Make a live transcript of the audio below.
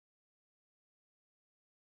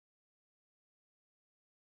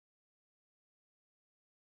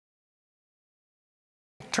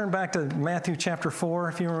turn back to Matthew chapter 4.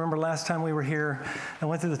 If you remember last time we were here, I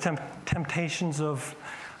went through the temptations of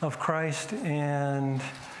Christ, and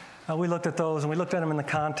we looked at those, and we looked at them in the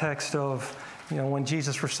context of, when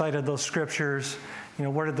Jesus recited those scriptures,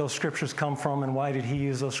 where did those scriptures come from, and why did he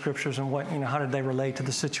use those scriptures, and what, how did they relate to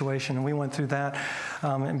the situation? And we went through that.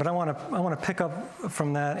 But I want to pick up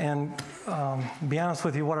from that and be honest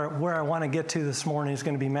with you. Where I want to get to this morning is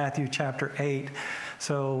going to be Matthew chapter 8.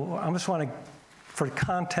 So I just want to, for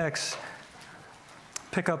context,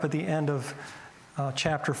 pick up at the end of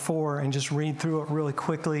chapter 4 and just read through it really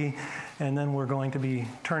quickly, and then we're going to be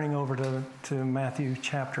turning over to Matthew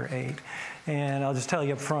chapter 8. And I'll just tell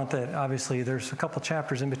you up front that obviously there's a couple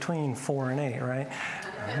chapters in between 4 and 8, right?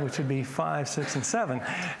 Which would be 5, 6, and 7.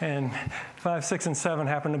 And 5, 6, and 7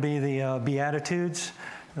 happen to be the Beatitudes,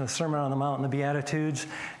 the Sermon on the Mount and the Beatitudes.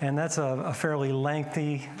 And that's a fairly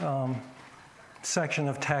lengthy section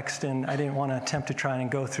of text, and I didn't want to attempt to try and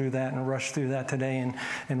go through that and rush through that today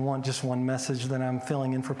in just one message that I'm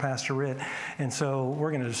filling in for Pastor Ritt. And so we're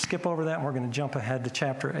going to just skip over that, and we're going to jump ahead to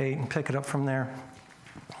chapter 8 and pick it up from there.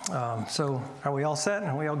 So are we all set?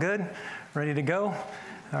 Are we all good? Ready to go?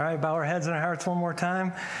 All right, bow our heads and our hearts one more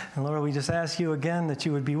time. And Lord, we just ask you again that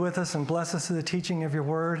you would be with us and bless us through the teaching of your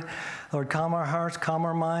word. Lord, calm our hearts, calm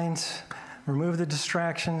our minds, remove the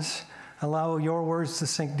distractions. Allow your words to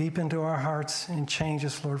sink deep into our hearts and change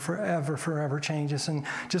us, Lord, forever, forever change us. And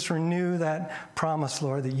just renew that promise,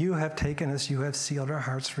 Lord, that you have taken us, you have sealed our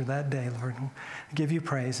hearts for that day, Lord. And I give you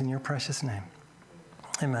praise in your precious name.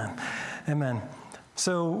 Amen. Amen.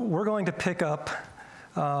 So we're going to pick up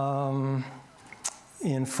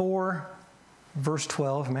in 4, verse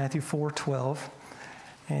 12, Matthew 4:12.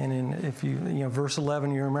 And if you verse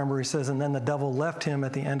 11, you remember he says, and then the devil left him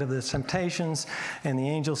at the end of the temptations, and the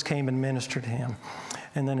angels came and ministered to him.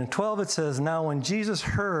 And then in 12 it says, now when Jesus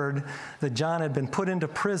heard that John had been put into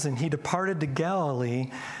prison, he departed to Galilee,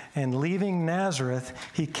 and leaving Nazareth,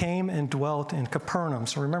 he came and dwelt in Capernaum.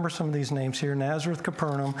 So remember some of these names here, Nazareth,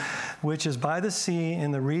 Capernaum, which is by the sea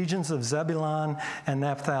in the regions of Zebulun and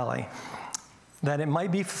Naphtali, that it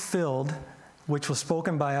might be fulfilled, which was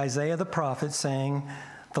spoken by Isaiah the prophet, saying,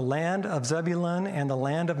 the land of Zebulun and the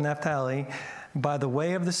land of Naphtali, by the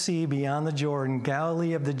way of the sea beyond the Jordan,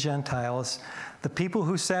 Galilee of the Gentiles, the people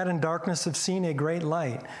who sat in darkness have seen a great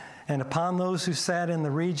light, and upon those who sat in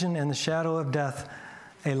the region and the shadow of death,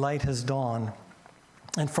 a light has dawned.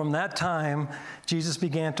 And from that time, Jesus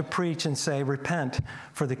began to preach and say, repent,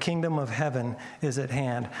 for the kingdom of heaven is at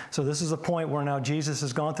hand. So this is a point where now Jesus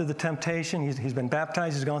has gone through the temptation. He's been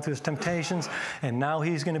baptized. He's gone through his temptations. And now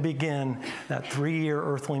he's going to begin that 3-year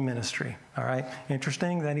earthly ministry. All right?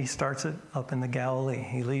 Interesting that he starts it up in the Galilee.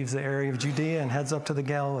 He leaves the area of Judea and heads up to the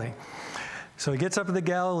Galilee. So he gets up to the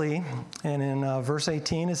Galilee, and in verse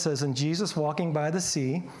 18 it says, and Jesus, walking by the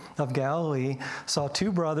sea of Galilee, saw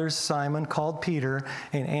 2 brothers, Simon, called Peter,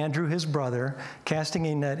 and Andrew his brother, casting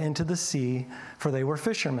a net into the sea, for they were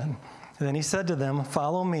fishermen. And then he said to them,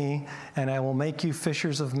 follow me, and I will make you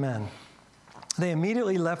fishers of men. They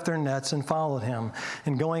immediately left their nets and followed him.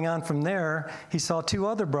 And going on from there, he saw 2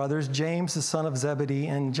 other brothers, James the son of Zebedee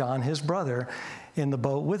and John his brother, in the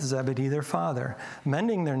boat with Zebedee their father,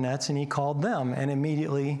 mending their nets, and he called them. And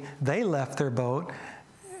immediately they left their boat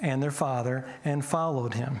and their father and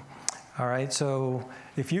followed him. All right, so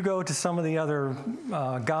if you go to some of the other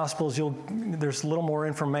Gospels, there's a little more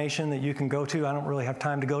information that you can go to. I don't really have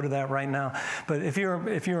time to go to that right now. But if you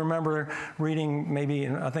remember reading, maybe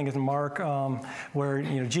I think it's Mark, where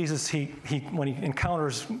Jesus when he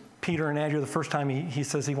encounters Peter and Andrew the first time, he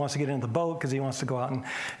says he wants to get into the boat because he wants to go out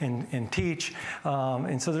and teach.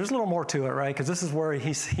 And so there's a little more to it, right? Because this is where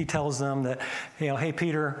he tells them that, hey,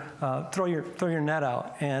 Peter, throw your net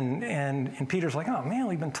out. And Peter's like, oh, man,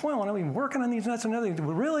 we've been toiling. We've been working on these nets and everything.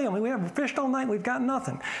 Really? I mean, we haven't fished all night. We've got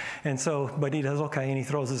nothing. And so, but he does okay, and he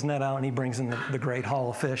throws his net out, and he brings in the great haul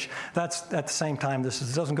of fish. That's at the same time. This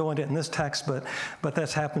doesn't go into it in this text, but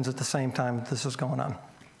that happens at the same time that this is going on.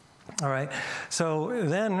 All right, so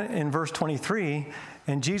then in verse 23,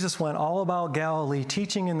 and Jesus went all about Galilee,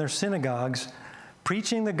 teaching in their synagogues,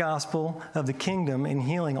 preaching the gospel of the kingdom, and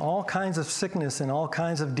healing all kinds of sickness and all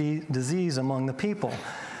kinds of disease among the people.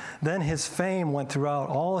 Then his fame went throughout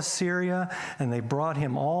all Assyria, and they brought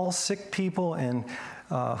him all sick people and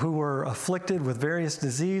who were afflicted with various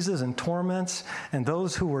diseases and torments, and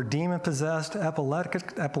those who were demon-possessed,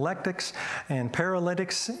 epileptics, and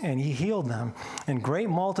paralytics, and he healed them. And great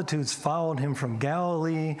multitudes followed him from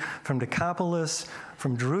Galilee, from Decapolis,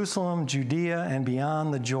 from Jerusalem, Judea, and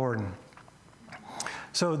beyond the Jordan.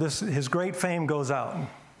 So his great fame goes out.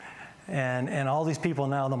 And all these people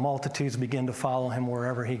now, the multitudes begin to follow him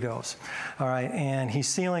wherever he goes. All right, and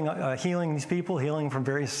he's healing these people, healing from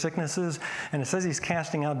various sicknesses. And it says he's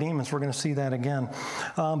casting out demons. We're going to see that again.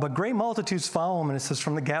 But great multitudes follow him. And it says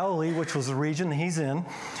from the Galilee, which was the region he's in.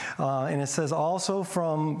 And it says also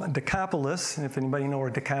from Decapolis. If anybody know where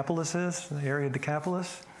Decapolis is, the area of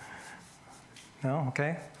Decapolis. No?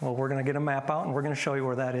 Okay. Well, we're going to get a map out, and we're going to show you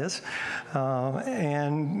where that is.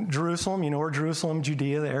 And Jerusalem, you know where Jerusalem,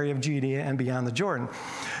 Judea, the area of Judea, and beyond the Jordan.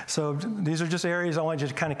 So these are just areas I want you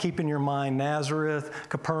to kind of keep in your mind. Nazareth,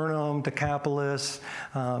 Capernaum, Decapolis,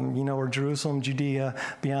 you know where Jerusalem, Judea,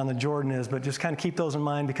 beyond the Jordan is. But just kind of keep those in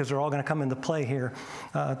mind because they're all going to come into play here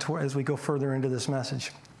as we go further into this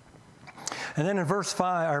message. And then in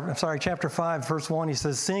chapter 5, verse 1, he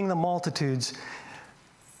says, seeing the multitudes,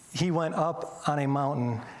 he went up on a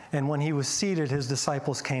mountain, and when he was seated, his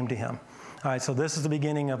disciples came to him. All right, so this is the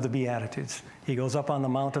beginning of the Beatitudes. He goes up on the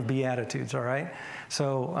Mount of Beatitudes, all right?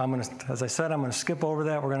 So as I said, I'm going to skip over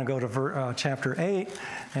that. We're going to go to chapter 8,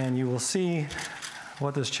 and you will see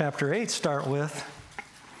what does chapter 8 start with.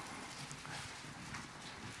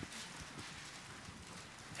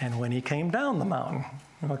 And when he came down the mountain.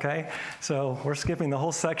 Okay, so we're skipping the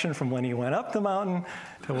whole section from when he went up the mountain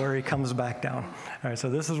to where he comes back down. All right,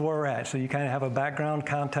 so this is where we're at. So you kind of have a background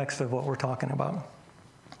context of what we're talking about.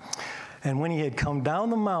 And when he had come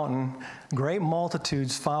down the mountain, great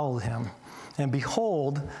multitudes followed him. And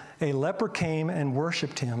behold, a leper came and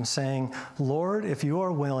worshipped him, saying, Lord, if you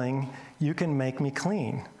are willing, you can make me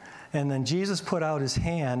clean. And then Jesus put out his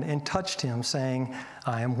hand and touched him, saying,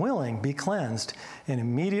 I am willing, be cleansed. And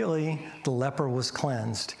immediately the leper was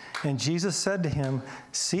cleansed. And Jesus said to him,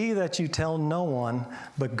 see that you tell no one,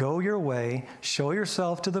 but go your way, show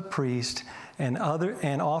yourself to the priest, and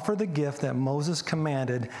offer the gift that Moses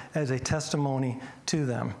commanded as a testimony to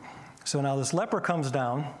them. So now this leper comes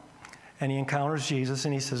down, and he encounters Jesus,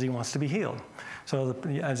 and he says he wants to be healed. So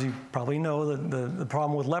as you probably know, the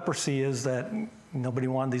problem with leprosy is that nobody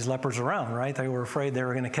wanted these lepers around, right? They were afraid they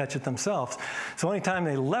were going to catch it themselves. So anytime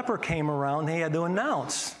a leper came around, he had to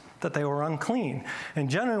announce that they were unclean. And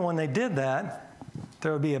generally when they did that,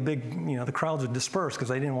 there would be a big, the crowds would disperse because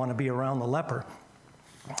they didn't want to be around the leper.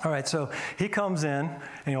 All right, so he comes in, and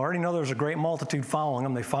you already know there's a great multitude following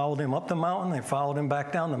him. They followed him up the mountain. They followed him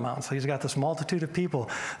back down the mountain. So he's got this multitude of people.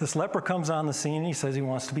 This leper comes on the scene. He says he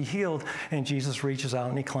wants to be healed, and Jesus reaches out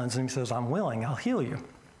and he cleanses him. He says, I'm willing. I'll heal you.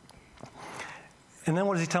 And then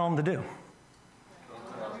what does he tell him to do?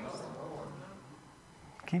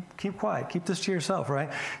 Keep quiet. Keep this to yourself, right?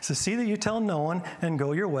 So see that you tell no one, and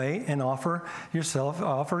go your way, and offer yourself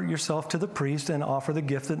to the priest, and offer the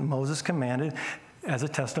gift that Moses commanded as a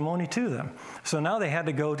testimony to them. So now he had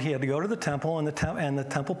to go to the temple, and the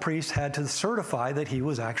temple priest had to certify that he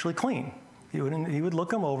was actually clean. He would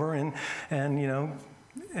look him over and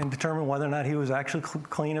determine whether or not he was actually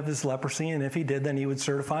clean of his leprosy, and if he did, then he would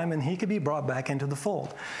certify him, and he could be brought back into the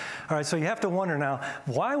fold. All right, so you have to wonder now,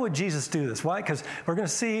 why would Jesus do this? Why? Because we're going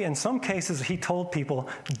to see in some cases he told people,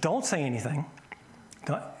 don't say anything.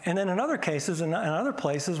 And then in other cases, in other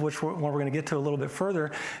places, which we're going to get to a little bit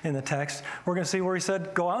further in the text, we're going to see where he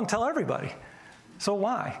said, go out and tell everybody. So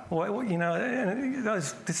why? Well,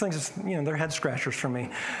 these things, they're head scratchers for me.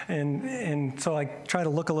 And so I try to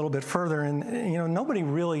look a little bit further, and, nobody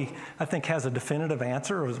really, I think, has a definitive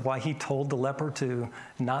answer as why he told the leper to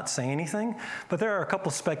not say anything. But there are a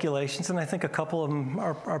couple speculations, and I think a couple of them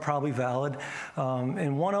are probably valid.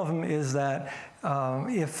 And one of them is that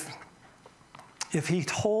if he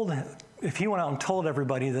went out and told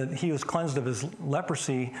everybody that he was cleansed of his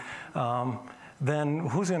leprosy, then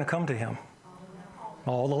who's going to come to him?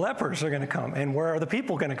 All the lepers are going to come. And where are the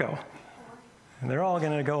people going to go? And they're all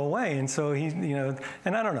going to go away. And so and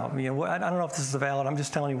I don't know. I don't know if this is valid. I'm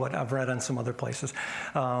just telling you what I've read on some other places.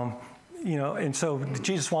 And so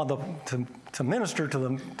Jesus wanted to minister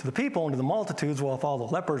to the people and to the multitudes. Well, if all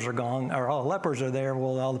the lepers are gone, or all the lepers are there,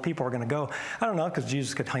 well, all the people are going to go. I don't know, because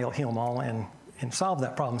Jesus could heal them all and solve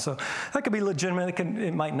that problem. So that could be legitimate.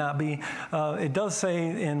 It might not be. It does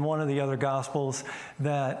say in one of the other Gospels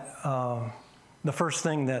that the first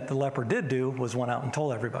thing that the leper did do was went out and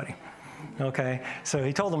told everybody. Okay, so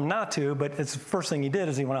he told them not to, but it's the first thing he did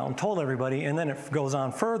is he went out and told everybody, and then it goes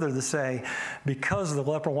on further to say, because the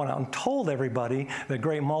leper went out and told everybody, that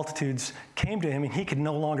great multitudes came to him, and he could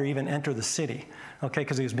no longer even enter the city, okay,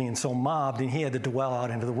 because he was being so mobbed, and he had to dwell out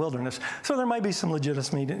into the wilderness. So there might be some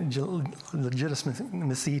legitimacy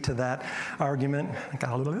to that argument. I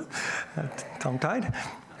got a little tongue-tied.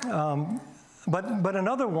 But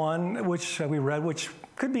another one, which we read, which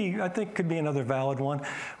I think could be another valid one,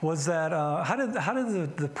 was that how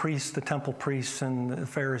did the priests, the temple priests and the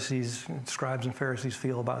Pharisees, scribes and Pharisees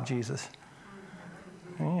feel about Jesus?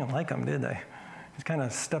 They didn't like him, did they? He's kind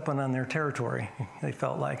of stepping on their territory, they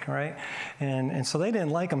felt like, right? And so they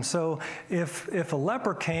didn't like him. So if a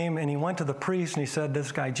leper came and he went to the priest and he said,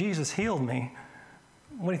 this guy Jesus healed me,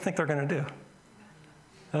 what do you think they're going to do?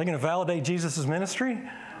 Are they going to validate Jesus' ministry?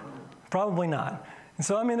 Probably not. And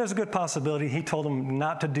so, I mean, there's a good possibility he told them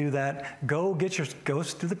not to do that. Go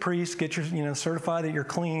to the priest, get your, certify that you're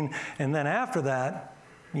clean, and then after that,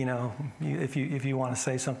 if you want to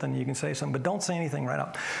say something, you can say something, but don't say anything right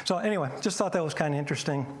out. So anyway, just thought that was kind of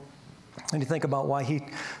interesting. And you think about why he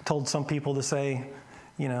told some people to say,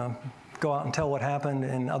 go out and tell what happened,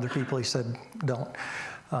 and other people he said don't.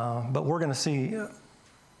 But we're going to see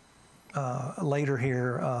later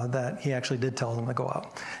here that he actually did tell them to go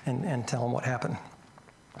out and tell them what happened.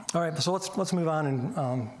 All right, so let's move on in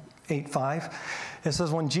 8:5. It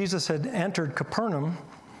says, when Jesus had entered Capernaum,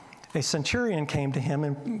 a centurion came to him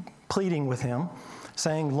and pleading with him,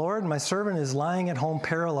 saying, Lord, my servant is lying at home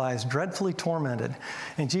paralyzed, dreadfully tormented.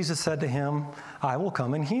 And Jesus said to him, I will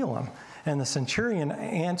come and heal him. And the centurion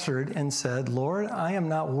answered and said, Lord, I am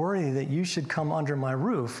not worthy that you should come under my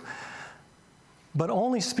roof, but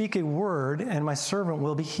only speak a word, and my servant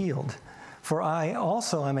will be healed. For I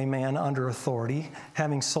also am a man under authority,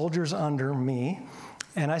 having soldiers under me.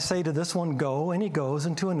 And I say to this one, go, and he goes,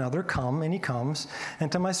 and to another, come, and he comes,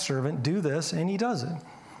 and to my servant, do this, and he does it.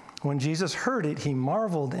 When Jesus heard it, he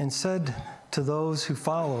marveled and said to those who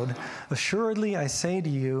followed, assuredly, I say to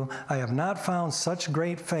you, I have not found such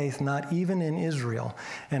great faith, not even in Israel.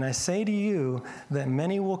 And I say to you that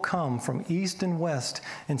many will come from east and west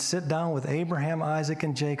and sit down with Abraham, Isaac,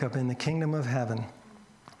 and Jacob in the kingdom of heaven.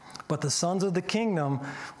 But the sons of the kingdom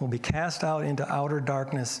will be cast out into outer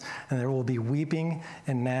darkness, and there will be weeping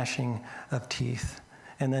and gnashing of teeth.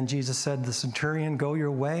 And then Jesus said to the centurion, go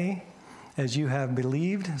your way. As you have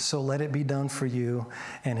believed, so let it be done for you.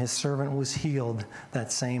 And his servant was healed that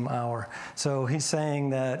same hour. So he's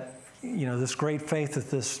saying that, this great faith that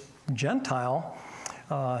this Gentile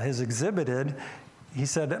has exhibited, he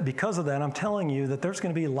said, that because of that, I'm telling you that there's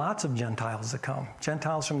going to be lots of Gentiles that come.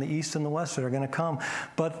 Gentiles from the east and the west that are going to come.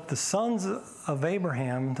 But the sons of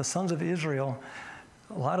Abraham, the sons of Israel,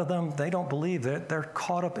 a lot of them, they don't believe that. They're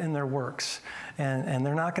caught up in their works. And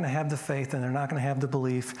they're not going to have the faith, and they're not going to have the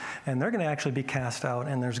belief. And they're going to actually be cast out,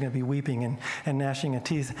 and there's going to be weeping and gnashing of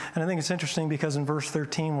teeth. And I think it's interesting because in verse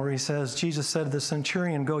 13 where he says, Jesus said to the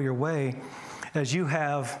centurion, go your way as you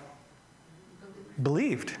have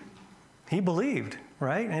believed. He believed,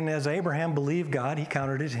 right? And as Abraham believed God, he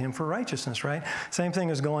counted it to him for righteousness, right? Same thing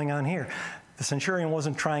is going on here. The centurion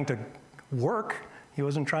wasn't trying to work. He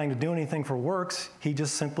wasn't trying to do anything for works. He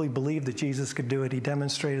just simply believed that Jesus could do it. He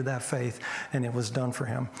demonstrated that faith, and it was done for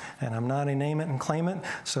him. And I'm not a name it and claim it,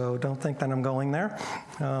 so don't think that I'm going there.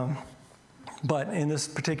 But in this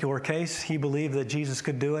particular case, he believed that Jesus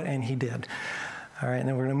could do it, and he did. All right, and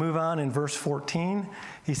then we're going to move on in verse 14.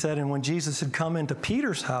 He said, and when Jesus had come into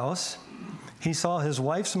Peter's house, he saw his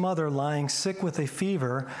wife's mother lying sick with a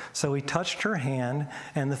fever, so he touched her hand,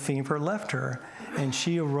 and the fever left her. And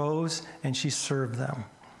she arose, and she served them.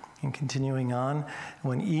 And continuing on,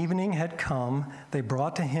 when evening had come, they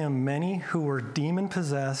brought to him many who were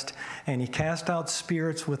demon-possessed, and he cast out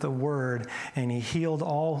spirits with a word, and he healed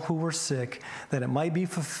all who were sick, that it might be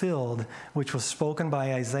fulfilled, which was spoken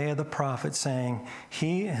by Isaiah the prophet, saying,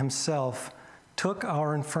 he himself took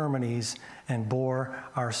our infirmities and bore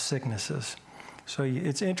our sicknesses. So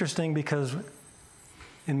it's interesting because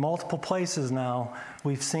in multiple places now,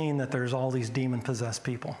 we've seen that there's all these demon-possessed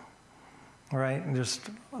people, right? And just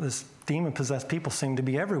this demon-possessed people seem to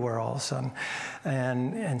be everywhere all of a sudden.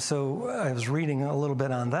 And so I was reading a little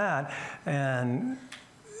bit on that, and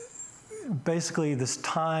basically this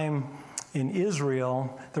time in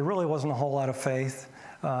Israel, there really wasn't a whole lot of faith.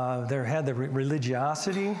 There had the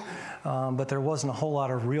religiosity, but there wasn't a whole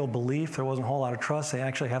lot of real belief. There wasn't a whole lot of trust. They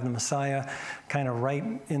actually have the Messiah kind of right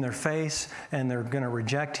in their face, and they're going to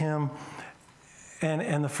reject him.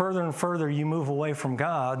 And the further and further you move away from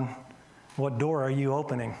God, what door are you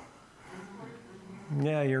opening?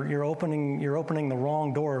 Yeah, you're opening the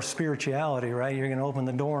wrong door of spirituality, right? You're going to open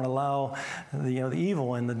the door and allow the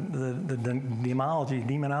evil and the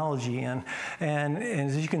demonology in. And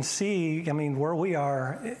as you can see, I mean, where we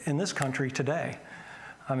are in this country today,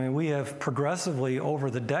 I mean, we have progressively over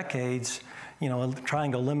the decades,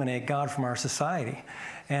 trying to eliminate God from our society.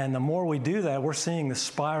 And the more we do that, we're seeing the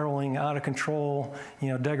spiraling out of control,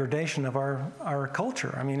 degradation of our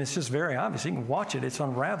culture. I mean, it's just very obvious. You can watch it. It's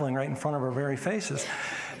unraveling right in front of our very faces.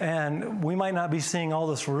 And we might not be seeing all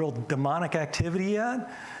this real demonic activity yet,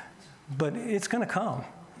 but it's going to come.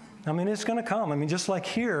 I mean, it's going to come. I mean, just like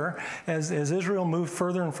here, as Israel moved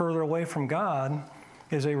further and further away from God,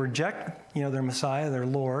 as they reject, their Messiah, their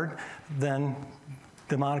Lord, then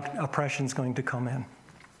demonic oppression is going to come in.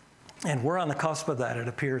 And we're on the cusp of that, it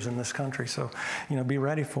appears, in this country. So, be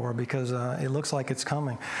ready for it, because it looks like it's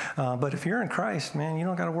coming. But if you're in Christ, man, you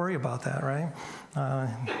don't got to worry about that, right?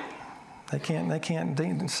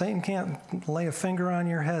 Satan can't lay a finger on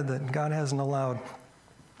your head that God hasn't allowed.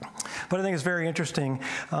 But I think it's very interesting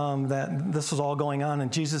that this is all going on,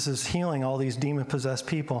 and Jesus is healing all these demon-possessed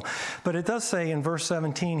people. But it does say in verse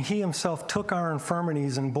 17, he himself took our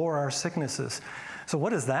infirmities and bore our sicknesses. So what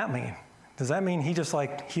does that mean? Does that mean he just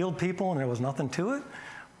healed people and there was nothing to it?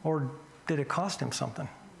 Or did it cost him something?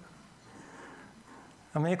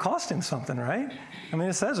 I mean, it cost him something, right? I mean,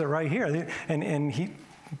 it says it right here. And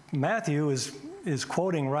Matthew is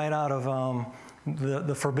quoting right out of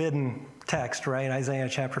the forbidden text, right? Isaiah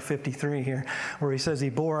chapter 53 here, where he says he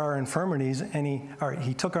bore our infirmities and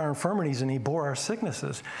he took our infirmities and he bore our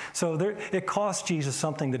sicknesses. So it cost Jesus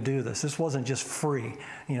something to do this. This wasn't just free,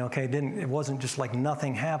 it wasn't just like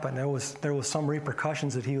nothing happened. There was some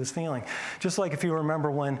repercussions that he was feeling. Just like if you remember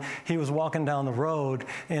when he was walking down the road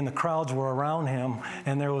and the crowds were around him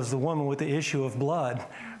and there was the woman with the issue of blood,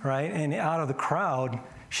 right? And out of the crowd,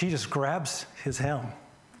 she just grabs his hem.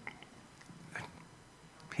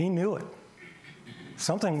 He knew it.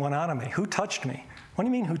 Something went out of me. Who touched me? What do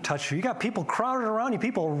you mean, who touched you? You got people crowded around you,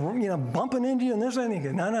 people, bumping into you and this and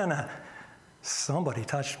that. No. Somebody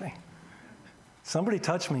touched me. Somebody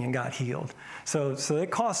touched me and got healed. So it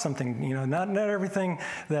costs something. Not everything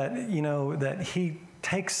that that he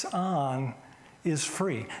takes on is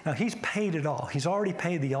free. Now, he's paid it all. He's already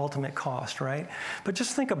paid the ultimate cost, right? But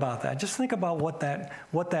just think about that. Just think about what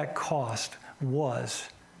that cost was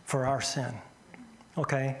for our sin.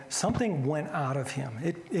 Okay? Something went out of him.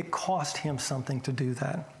 It cost him something to do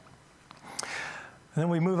that. And then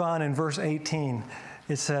we move on in verse 18.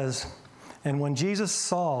 It says, and when Jesus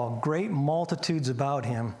saw great multitudes about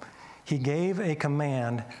him, he gave a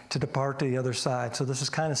command to depart to the other side. So this is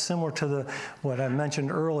kind of similar to what I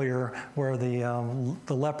mentioned earlier, where the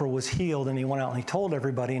leper was healed, and he went out and he told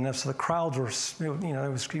everybody, and so the crowds were,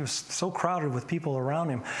 he was so crowded with people around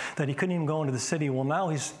him that he couldn't even go into the city. Well, now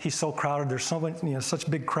he's so crowded, there's so much, such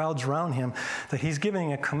big crowds around him that he's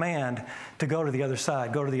giving a command to go to the other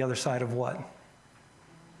side. Go to the other side of what?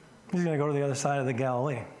 He's going to go to the other side of the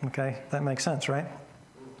Galilee. Okay, that makes sense, right?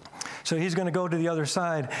 So he's going to go to the other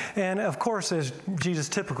side. And of course, as Jesus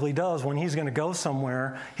typically does, when he's going to go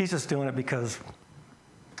somewhere, he's just doing it because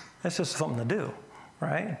that's just something to do,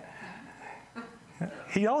 right?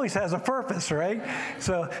 He always has a purpose, right?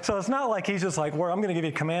 So it's not like he's just like, well, I'm going to give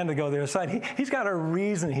you a command to go to the other side. He's got a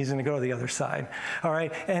reason he's going to go to the other side, all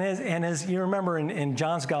right? And as you remember in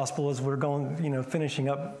John's Gospel, as we're going, finishing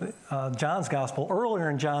up John's Gospel, earlier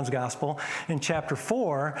in John's Gospel, in chapter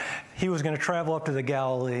 4, he was going to travel up to the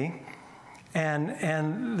Galilee.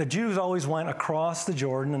 And the Jews always went across the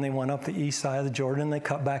Jordan, and they went up the east side of the Jordan, and they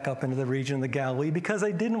cut back up into the region of the Galilee because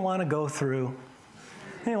they didn't want to go through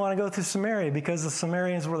Samaria, because the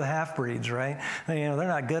Samaritans were the half-breeds, right? They're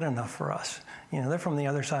not good enough for us. They're from the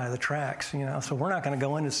other side of the tracks, so we're not going to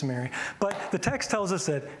go into Samaria. But the text tells us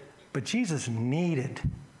but Jesus needed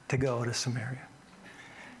to go to Samaria.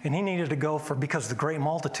 And he needed to go because the great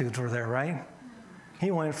multitudes were there, right?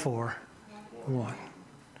 He went for one.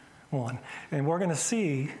 And we're going to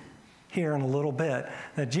see here in a little bit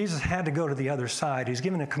that Jesus had to go to the other side. He's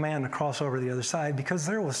given a command to cross over to the other side because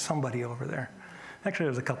there was somebody over there. Actually,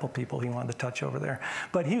 there was a couple people he wanted to touch over there.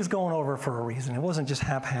 But he was going over for a reason. It wasn't just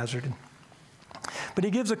haphazard. But he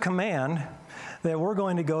gives a command that we're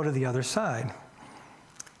going to go to the other side.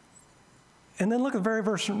 And then look at the very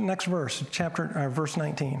next verse, verse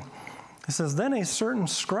 19. It says, then a certain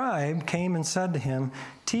scribe came and said to him,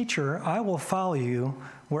 "Teacher, I will follow you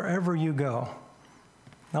wherever you go."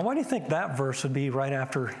 Now, why do you think that verse would be right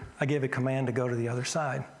after I gave a command to go to the other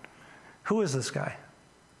side? Who is this guy?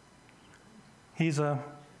 He's a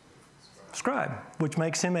scribe, which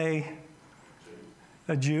makes him a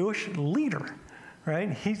Jewish leader,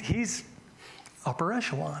 right? He's upper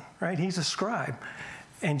echelon, right? He's a scribe.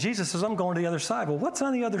 And Jesus says, I'm going to the other side. Well, what's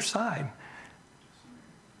on the other side?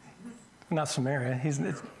 Not Samaria.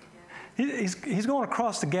 He's going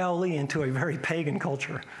across the Galilee into a very pagan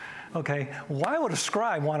culture, okay? Why would a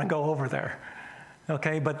scribe want to go over there?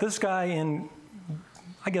 Okay, but this guy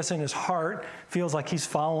I guess in his heart, feels like he's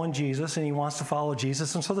following Jesus and he wants to follow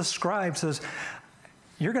Jesus. And so the scribe says,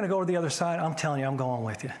 you're going to go to the other side. I'm telling you, I'm going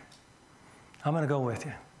with you. I'm going to go with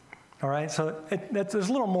you. All right? So there's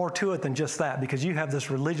a little more to it than just that, because you have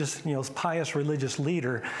this religious, pious religious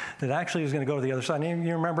leader that actually is going to go to the other side. And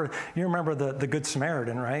you remember the Good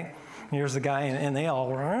Samaritan, right? Here's the guy, and they all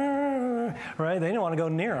were, right? They didn't want to go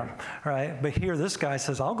near him, right? But here, this guy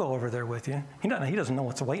says, I'll go over there with you. He doesn't know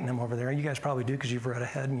what's awaiting him over there. You guys probably do, because you've read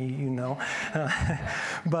ahead and you know.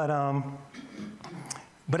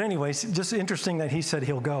 But anyways, just interesting that he said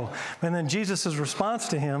he'll go. And then Jesus' response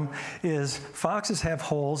to him is, foxes have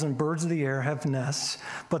holes and birds of the air have nests,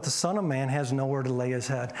 but the Son of Man has nowhere to lay his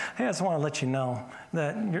head. Hey, I just want to let you know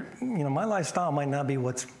that my lifestyle might not be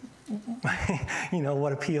what's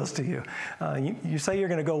what appeals to you. You say you're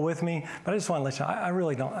going to go with me, but I just want to let you know, I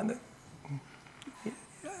really don't.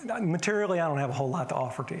 Materially, I don't have a whole lot to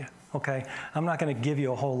offer to you. Okay, I'm not going to give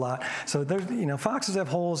you a whole lot. So there's, foxes have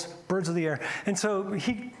holes, birds of the air, and so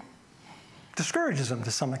he discourages them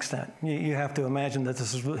to some extent. You have to imagine that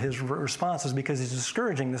this is his response is because he's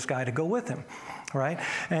discouraging this guy to go with him, right?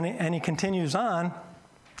 And he continues on.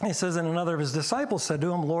 He says, and another of his disciples said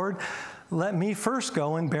to him, Lord, let me first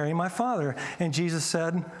go and bury my father. And Jesus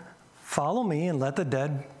said, follow me and let the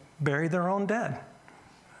dead bury their own dead.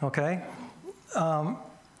 Okay?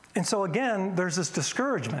 And so again, there's this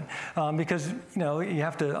discouragement because, you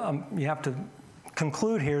have to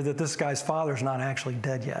conclude here that this guy's father's not actually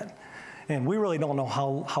dead yet. And we really don't know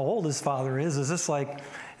how old his father is. Is this is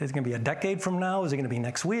it going to be a decade from now? Is it going to be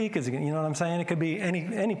next week? Is it, you know what I'm saying? It could be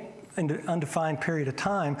any undefined period of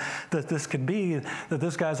time that this could be, that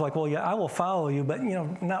this guy's like, well, yeah, I will follow you, but,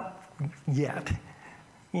 not yet.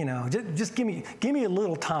 Just give me a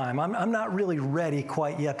little time. I'm not really ready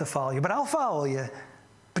quite yet to follow you, but I'll follow you,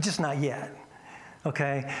 but just not yet.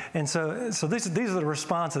 Okay? And so these are the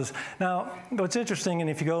responses. Now, what's interesting, and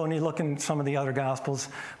if you go and you look in some of the other Gospels,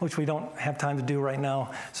 which we don't have time to do right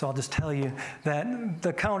now, so I'll just tell you that the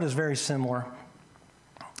account is very similar.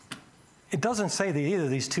 It doesn't say that either of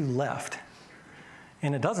these two left.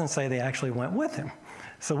 And it doesn't say they actually went with him.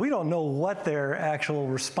 So we don't know what their actual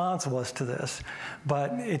response was to this,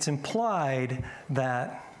 but it's implied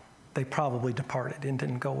that they probably departed and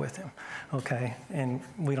didn't go with him. Okay? And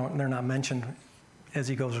they're not mentioned as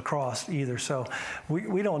he goes across either. So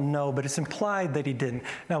we don't know, but it's implied that he didn't.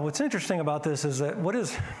 Now, what's interesting about this is that what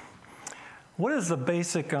is the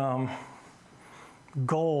basic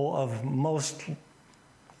goal of most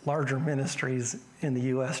larger ministries in the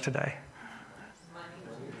U.S. today?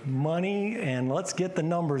 Money, and let's get the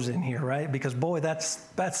numbers in here, right? Because boy, that's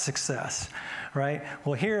success, right?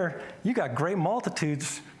 Well, here you got great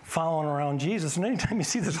multitudes following around Jesus, and anytime you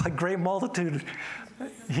see this great multitude,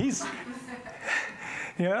 he's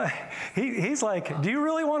like, do you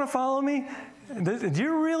really want to follow me? Do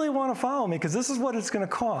you really want to follow me? Because this is what it's going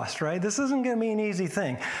to cost, right? This isn't going to be an easy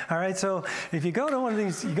thing, all right? So if you go to one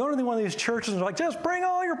of these churches and just bring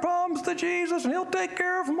all your problems to Jesus and he'll take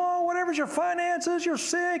care of them all, whatever's your finances, you're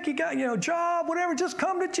sick, you got, job, whatever, just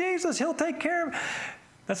come to Jesus. He'll take care of it.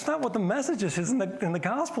 That's not what the message is in the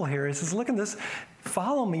gospel here. It says, look at this,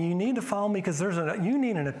 follow me. You need to follow me because you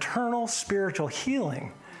need an eternal spiritual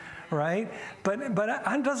healing. Right? But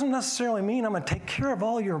it doesn't necessarily mean I'm going to take care of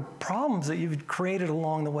all your problems that you've created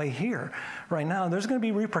along the way here. Right now, there's going to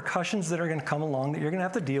be repercussions that are going to come along that you're going to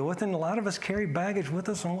have to deal with, and a lot of us carry baggage with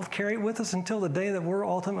us, and we'll carry it with us until the day that we're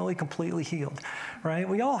ultimately completely healed. Right?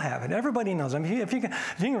 We all have it. Everybody knows. I mean, if you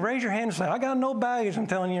can raise your hand and say, I got no baggage, I'm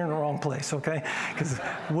telling you, you're in the wrong place, okay? Because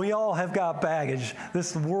we all have got baggage.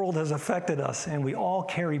 This world has affected us, and we all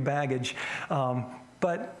carry baggage.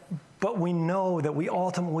 But we know that we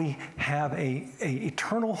ultimately have a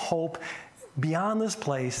eternal hope beyond this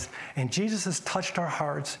place, and Jesus has touched our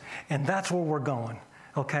hearts, and that's where we're going,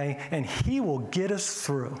 okay? And he will get us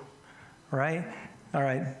through, right? All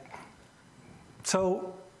right.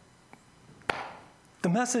 So the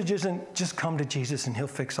message isn't just come to Jesus and he'll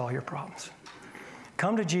fix all your problems.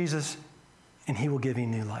 Come to Jesus and he will give you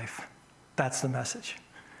new life. That's the message.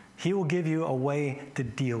 He will give you a way to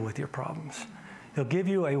deal with your problems. He'll give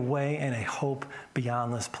you a way and a hope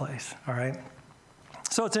beyond this place, all right?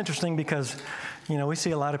 So it's interesting because, we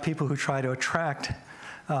see a lot of people who try to attract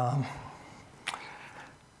their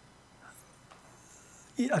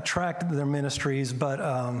ministries, but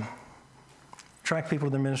attract people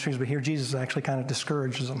to their ministries, but here Jesus actually kind of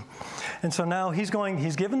discourages them. And so now he's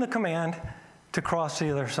given the command to cross to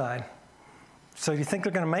the other side. So do you think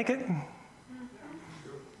they're going to make it?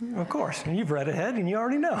 Of course, and you've read ahead and you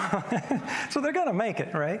already know. So they're going to make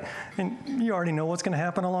it, right? And you already know what's going to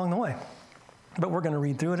happen along the way. but we're going to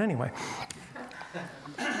read through it anyway.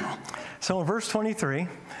 So in verse 23,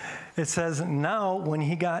 it says, "Now when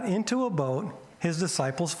he got into a boat, his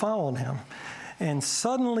disciples followed him. And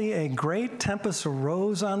suddenly a great tempest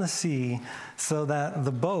arose on the sea, so that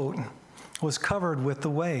the boat was covered with the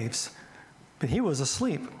waves. But he was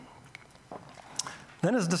asleep.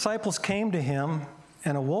 Then his disciples came to him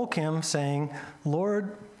and awoke him, saying,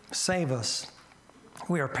 'Lord, save us.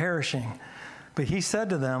 We are perishing.' But he said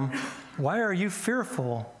to them, 'Why are you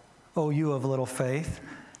fearful, O you of little faith?'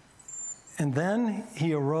 And then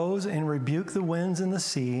he arose and rebuked the winds and the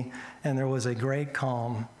sea, and there was a great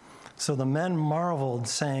calm. So the men marveled,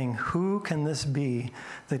 saying, 'Who can this be,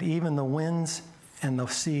 that even the winds and the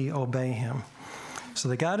sea obey him?' So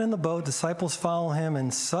they got in the boat, disciples follow him,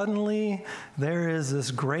 and suddenly there is this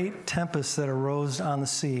great tempest that arose on the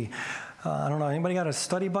sea." I don't know, anybody got a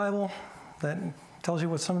study Bible that tells you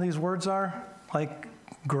what some of these words are? Like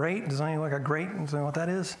great, does anyone like a great, does anyone know what that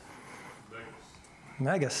is?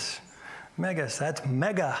 Megas. Megas, that's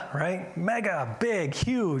mega, right? Mega, big,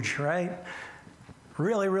 huge, right?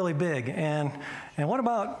 Really, really big. And what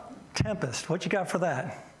about tempest? What you got for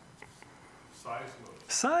that?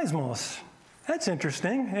 Seismos. That's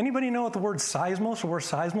interesting. Anybody know what the word seismos or where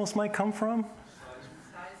seismos might come from?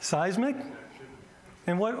 Seismic?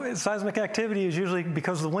 And what seismic activity is usually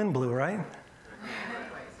because the wind blew, right?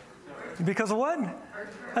 Because of what?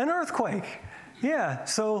 An earthquake. Yeah.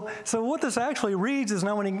 So what this actually reads is,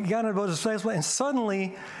 now when he got into the boat, and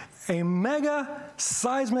suddenly a mega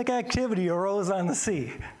seismic activity arose on the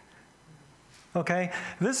sea. Okay?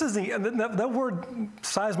 This is that word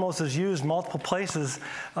seismos is used multiple places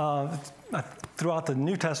throughout the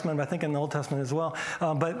New Testament, I think in the Old Testament as well.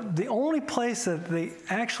 But the only place that they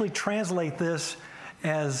actually translate this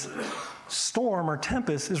as storm or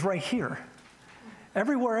tempest is right here.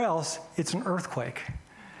 Everywhere else, it's an earthquake.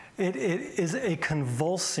 It is a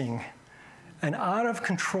convulsing, an out of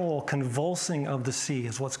control convulsing of the sea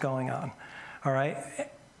is what's going on. All right?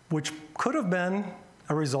 Which could have been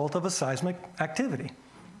a result of a seismic activity,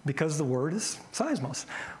 because the word is seismos.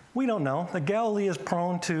 We don't know. The Galilee is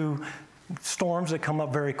prone to storms that come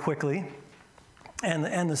up very quickly,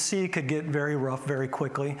 and the sea could get very rough very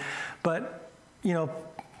quickly. But, you know,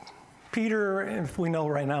 Peter, if we know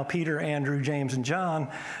right now, Peter, Andrew, James, and John,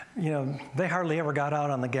 you know, they hardly ever got out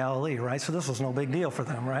on the Galilee, right? So this was no big deal for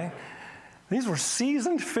them, right? These were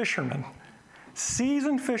seasoned fishermen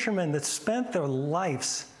that spent their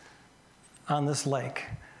lives on this lake.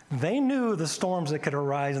 They knew the storms that could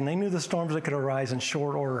arise, and they knew the storms that could arise in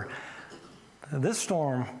short order. This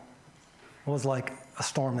storm was like a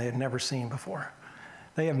storm they had never seen before.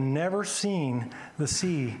 They have never seen the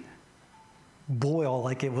sea boil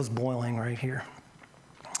like it was boiling right here.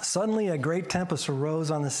 Suddenly a great tempest arose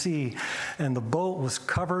on the sea, and the boat was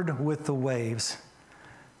covered with the waves.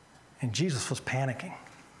 And Jesus was panicking.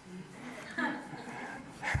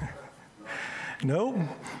 Nope.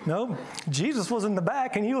 Jesus was in the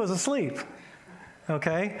back and he was asleep.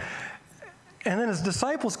 Okay? And then his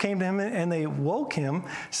disciples came to him and they woke him,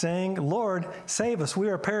 saying, "Lord, save us, we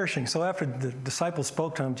are perishing." So after the disciples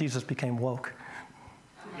spoke to him, Jesus became woke.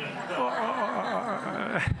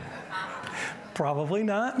 Probably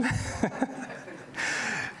not.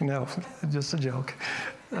 No, just a joke.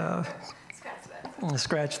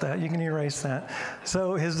 Scratch that. You can erase that.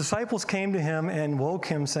 So his disciples came to him and woke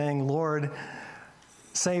him, saying, "Lord,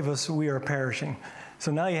 save us, we are perishing."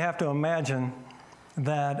 So now you have to imagine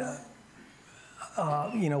that,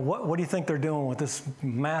 what do you think they're doing with this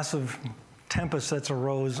massive tempest that's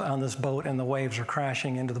arose on this boat, and the waves are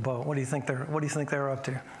crashing into the boat? What do you think they're up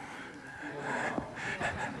to?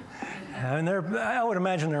 And I would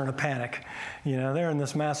imagine they're in a panic. You know, they're in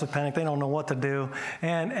this massive panic. They don't know what to do.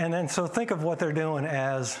 And then so think of what they're doing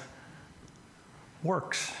as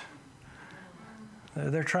works.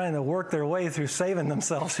 They're trying to work their way through saving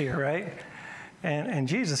themselves here, right? And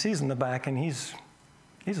Jesus, he's in the back, and he's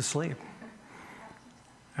asleep.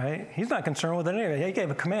 Right? He's not concerned with it anyway. He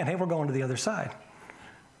gave a command, "Hey, we're going to the other side."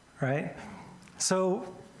 Right?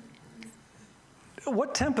 So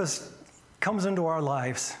what tempest comes into our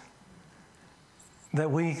lives that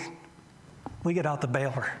we get out the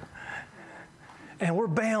bailer? And we're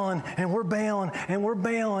bailing, and we're bailing, and we're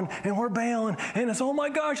bailing, and we're bailing. And it's, oh my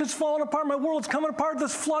gosh, it's falling apart. My world's coming apart.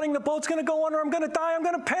 This flooding, the boat's going to go under. I'm going to die. I'm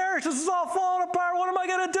going to perish. This is all falling apart. What am I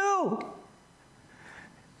going to do?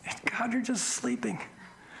 And God, you're just sleeping.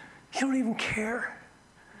 You don't even care.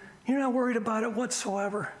 You're not worried about it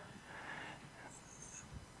whatsoever.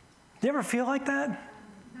 Do you ever feel like that?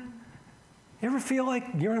 You ever feel like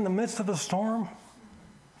you're in the midst of a storm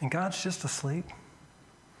and God's just asleep?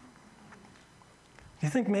 you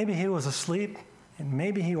think maybe he was asleep and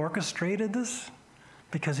maybe he orchestrated this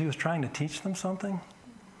because he was trying to teach them something?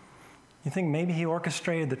 You think maybe he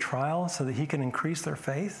orchestrated the trial so that he could increase their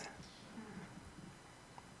faith?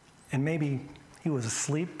 And maybe he was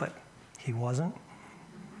asleep, but he wasn't?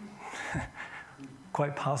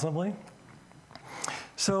 Quite possibly.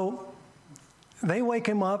 So they wake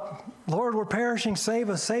him up, Lord, we're perishing, save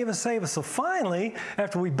us, save us, save us. So finally,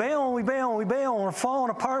 after we bail and we bail and we bail and we're falling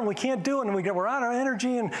apart and we can't do it and we're out of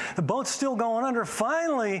energy and the boat's still going under,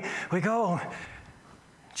 finally we go,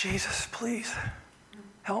 Jesus, please,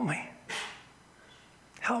 help me.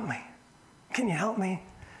 Help me. Can you help me?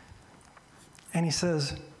 And he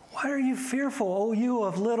says, why are you fearful, O you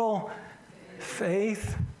of little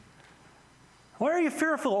faith? Why are you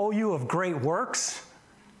fearful, O you of great works?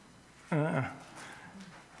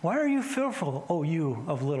 Why are you fearful, O you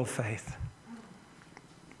of little faith?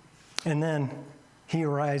 And then he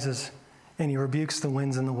arises and he rebukes the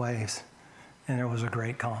winds and the waves. And there was a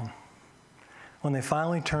great calm. When they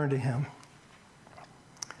finally turned to him,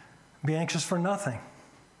 be anxious for nothing,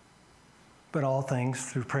 but all things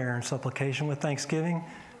through prayer and supplication with thanksgiving,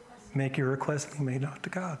 make your requests be made known to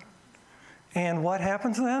God. And what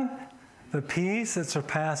happens then? The peace that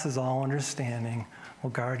surpasses all understanding will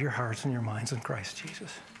guard your hearts and your minds in Christ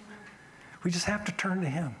Jesus. We just have to turn to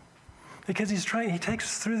him because he takes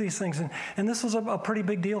us through these things. And this was a pretty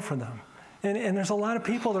big deal for them. And there's a lot of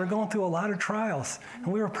people that are going through a lot of trials. And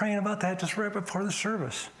we were praying about that just right before the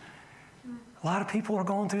service. A lot of people are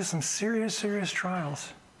going through some serious, serious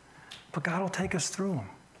trials. But God will take us through them.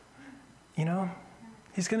 You know,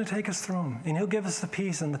 he's going to take us through them. And he'll give us the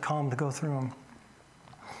peace and the calm to go through them.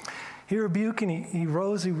 He rebuked and he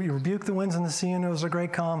rose, he rebuked the winds and the sea, and there was a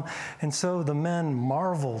great calm. And so the men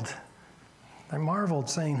marveled. They marveled,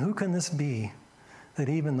 saying, who can this be that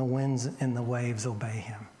even the winds and the waves obey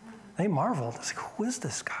him? They marveled. It's like, who is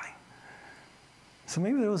this guy? So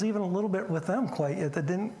maybe there was even a little bit with them quite yet that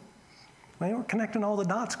they weren't connecting all the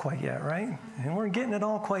dots quite yet, right? And weren't getting it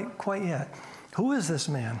all quite yet. Who is this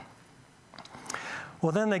man?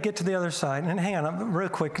 Well, then they get to the other side. And hang on, real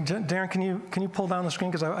quick. Darren, can you pull down the screen?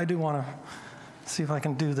 Because I do want to see if I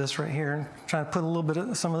can do this right here and try to put a little bit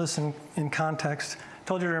of some of this in context. I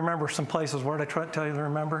told you to remember some places. Where did I tell you to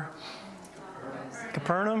remember?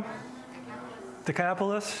 Capernaum,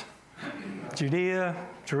 Decapolis, Judea,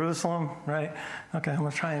 Jerusalem, right? Okay, I'm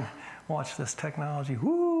going to try and watch this technology.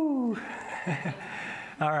 Woo!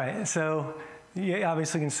 All right, so you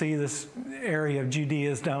obviously can see this area of Judea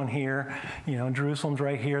is down here. You know, Jerusalem's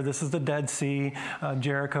right here. This is the Dead Sea.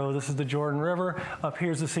 Jericho, this is the Jordan River. Up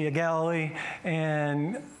here's the Sea of Galilee.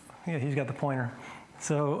 And yeah, he's got the pointer.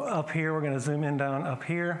 So up here, we're going to zoom in down up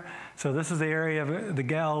here. So this is the area of the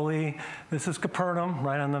Galilee. This is Capernaum,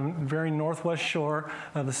 right on the very northwest shore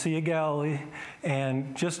of the Sea of Galilee.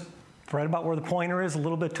 And just right about where the pointer is, a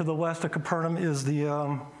little bit to the west of Capernaum, is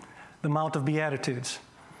the Mount of Beatitudes.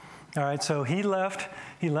 All right, so he left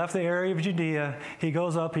the area of Judea. He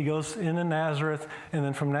goes into Nazareth, and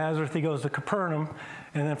then from Nazareth he goes to Capernaum,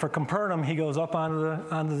 and then for Capernaum he goes up onto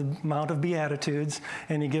the Mount of Beatitudes,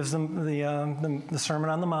 and he gives them the Sermon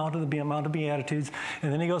on the Mount, of the Mount of Beatitudes,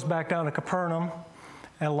 and then he goes back down to Capernaum,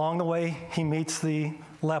 and along the way he meets the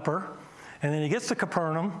leper, and then he gets to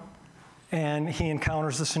Capernaum, and he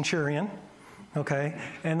encounters the centurion, okay,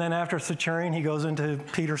 and then after centurion he goes into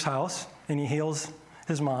Peter's house, and he heals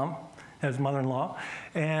his mom, his mother-in-law,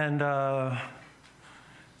 and am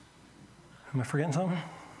I forgetting something?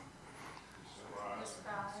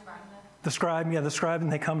 The scribe,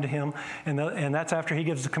 and they come to him, and that's after he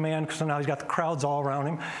gives the command, so now he's got the crowds all around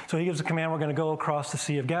him. So he gives the command, we're going to go across the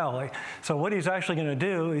Sea of Galilee. So what he's actually going to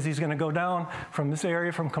do is he's going to go down from this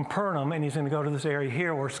area from Capernaum, and he's going to go to this area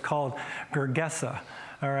here where it's called Gergesa,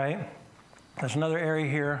 all right? There's another area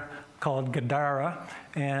here called Gadara,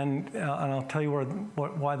 and I'll tell you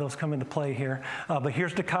why those come into play here. But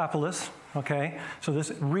here's Decapolis, okay? So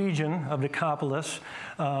this region of Decapolis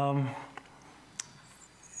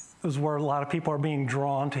is where a lot of people are being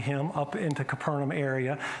drawn to him up into Capernaum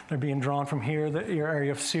area. They're being drawn from here, the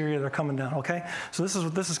area of Syria, they're coming down, okay? So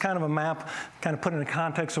this is kind of a map, kind of put in the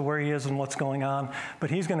context of where he is and what's going on. But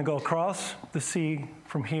he's going to go across the sea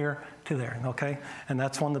from here to there, okay? And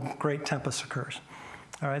that's when the great tempest occurs.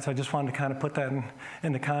 All right, so I just wanted to kind of put that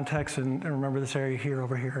in the context and remember this area here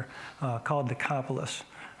over here called Decapolis.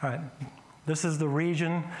 All right, this is the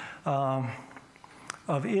region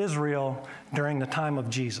of Israel during the time of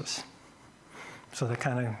Jesus. So that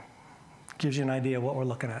kind of gives you an idea of what we're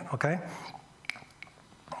looking at, okay?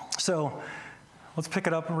 So let's pick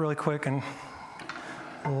it up really quick, and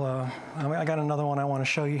I got another one I want to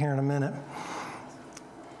show you here in a minute.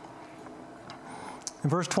 In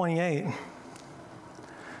verse 28,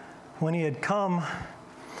 when he had come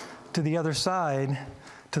to the other side,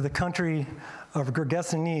 to the country of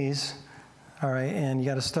Gergesenes, all right, and you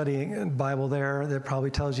got to study Bible there that probably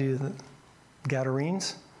tells you the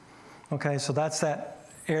Gadarenes. Okay, so that's that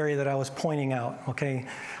area that I was pointing out. Okay,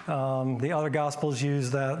 the other Gospels use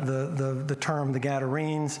the term the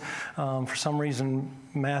Gadarenes. For some reason,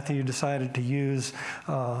 Matthew decided to use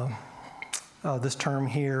this term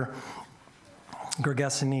here,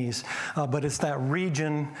 Gergesenes, but it's that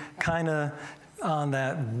region kind of on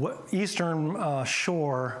that eastern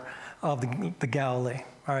shore of the Galilee.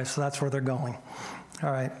 All right, so that's where they're going.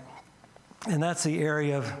 All right, and that's the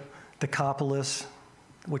area of Decapolis,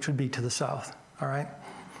 which would be to the south. All right,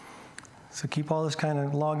 so keep all this kind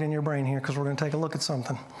of logged in your brain here because we're going to take a look at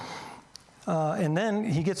something. And then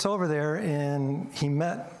he gets over there and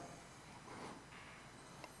met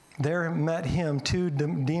him 2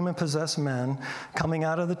 demon-possessed men coming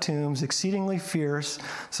out of the tombs, exceedingly fierce,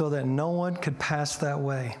 so that no one could pass that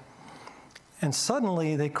way. And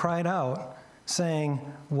suddenly they cried out, saying,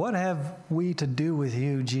 "What have we to do with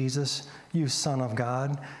you, Jesus, you Son of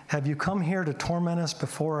God? Have you come here to torment us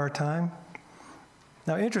before our time?"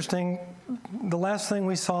 Now, interesting, the last thing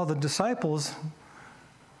we saw, the disciples,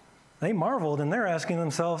 they marveled, and they're asking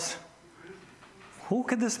themselves, who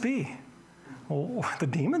could this be? Well, the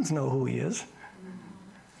demons know who he is.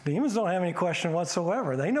 Demons don't have any question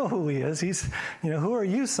whatsoever. They know who he is. He's, who are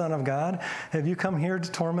you, Son of God? Have you come here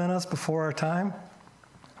to torment us before our time?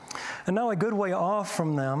 And now a good way off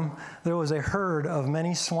from them, there was a herd of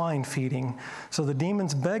many swine feeding. So the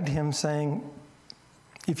demons begged him, saying,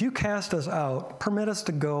 "If you cast us out, permit us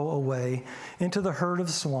to go away into the herd of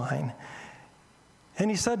swine." And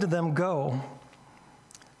he said to them, "Go."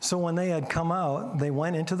 So when they had come out, they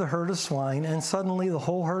went into the herd of swine, and suddenly the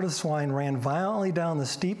whole herd of swine ran violently down the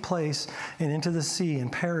steep place and into the sea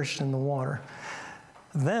and perished in the water.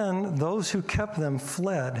 Then those who kept them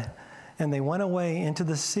fled, and they went away into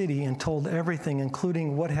the city and told everything,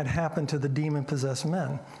 including what had happened to the demon-possessed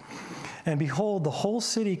men. And behold, the whole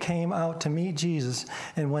city came out to meet Jesus,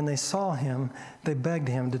 and when they saw him, they begged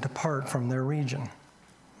him to depart from their region.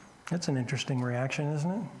 That's an interesting reaction,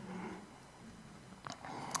 isn't it?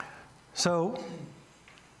 So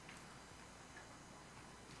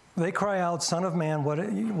they cry out, "Son of man, what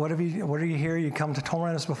are you here? You come to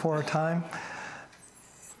torment us before our time?"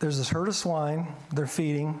 There's this herd of swine. They're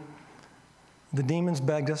feeding. The demons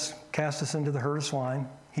begged us, cast us into the herd of swine.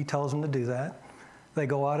 He tells them to do that. They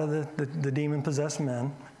go out of the demon-possessed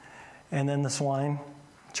men, and then the swine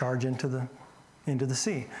charge into the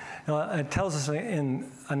sea. Now, it tells us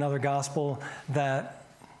in another gospel that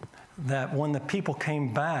when the people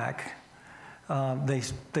came back,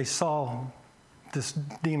 they saw this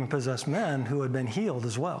demon-possessed men who had been healed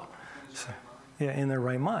as well. So, yeah, in their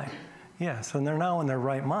right mind. Yes, and they're now in their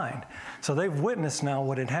right mind. So they've witnessed now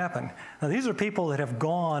what had happened. Now these are people that have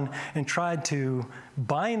gone and tried to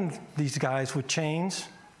bind these guys with chains,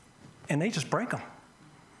 and they just break them.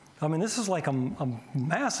 I mean, this is like a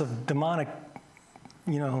massive demonic,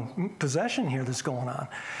 possession here that's going on.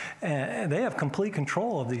 And they have complete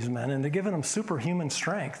control of these men, and they're giving them superhuman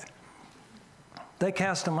strength. They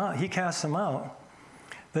cast them out. He casts them out.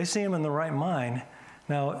 They see him in the right mind.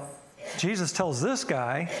 Now, Jesus tells this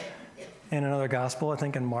guy in another gospel, I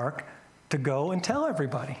think in Mark, to go and tell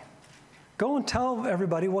everybody. Go and tell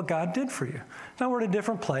everybody what God did for you. Now, we're in a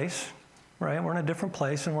different place, right? We're in a different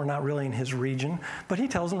place, and we're not really in his region. But he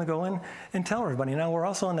tells them to go in and tell everybody. Now, we're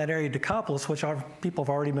also in that area of Decapolis, which our people have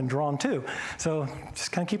already been drawn to. So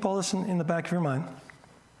just kind of keep all this in the back of your mind.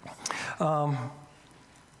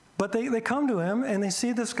 But they come to him, and they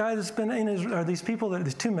see this guy that's been in his, or these people,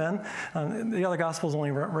 these 2 men. The other Gospels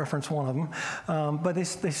only reference one of them. But they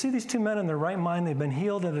see these 2 men in their right mind. They've been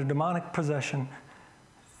healed of a demonic possession.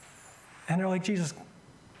 And they're like, "Jesus,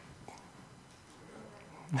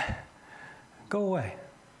 go away."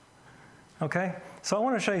 Okay? So I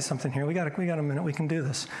want to show you something here. We got a minute. We can do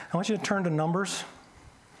this. I want you to turn to Numbers.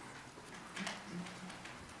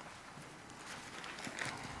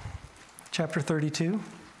 Chapter 32.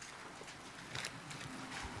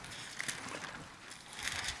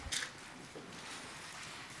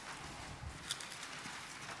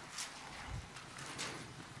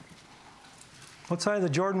 What side of the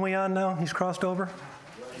Jordan we on now? He's crossed over?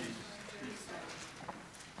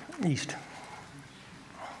 East.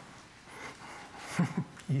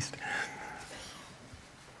 East.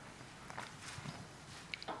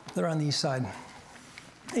 They're on the east side.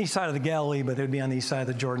 East side of the Galilee, but it would be on the east side of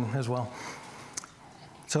the Jordan as well.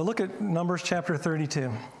 So look at Numbers chapter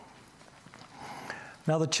 32.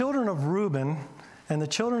 Now the children of Reuben And the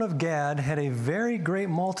children of Gad had a very great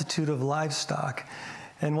multitude of livestock.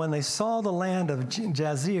 And when they saw the land of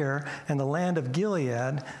Jazer and the land of Gilead,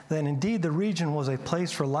 that indeed the region was a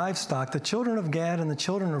place for livestock, the children of Gad and the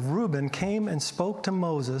children of Reuben came and spoke to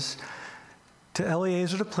Moses, to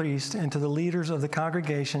Eleazar the priest, and to the leaders of the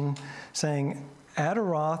congregation, saying,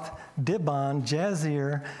 Adaroth, Dibon,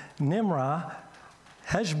 Jazer, Nimrah,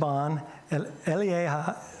 Heshbon,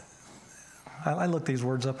 Eleah. I looked these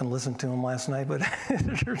words up and listened to them last night, but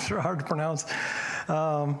they're hard to pronounce.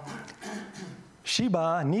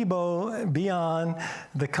 Sheba, Nebo, Beon,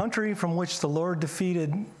 the country from which the Lord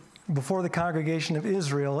defeated before the congregation of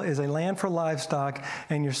Israel is a land for livestock,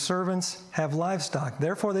 and your servants have livestock.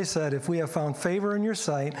 Therefore they said, if we have found favor in your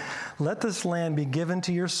sight, let this land be given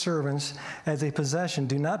to your servants as a possession.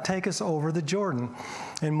 Do not take us over the Jordan.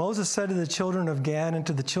 And Moses said to the children of Gad and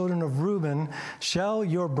to the children of Reuben, shall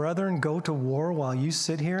your brethren go to war while you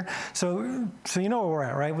sit here? So you know where we're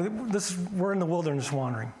at, right? We're in the wilderness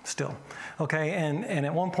wandering still, okay? And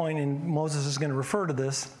at one point, and Moses is going to refer to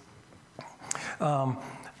this,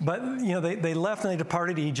 but, you know, they left and they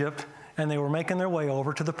departed Egypt, and they were making their way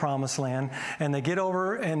over to the Promised Land. And they get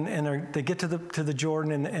over and they get to the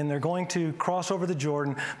Jordan, and they're going to cross over the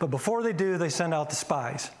Jordan. But before they do, they send out the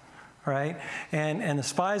spies, right? And the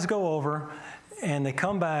spies go over, and they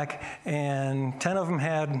come back, and 10 of them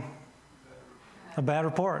had a bad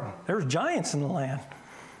report. There were giants in the land,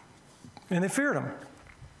 and they feared them.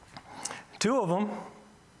 2 of them,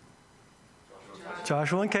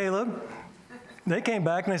 Joshua and Caleb, they came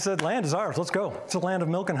back and they said, land is ours, let's go. It's a land of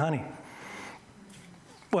milk and honey.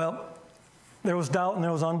 Well, there was doubt and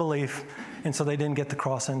there was unbelief, and so they didn't get to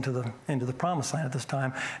cross into the Promised Land at this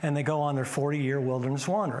time, and they go on their 40-year wilderness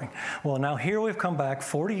wandering. Well, now here we've come back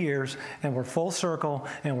 40 years, and we're full circle,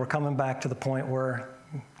 and we're coming back to the point where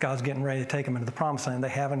God's getting ready to take them into the Promised Land. They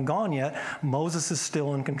haven't gone yet. Moses is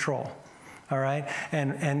still in control. All right?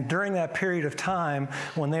 And during that period of time,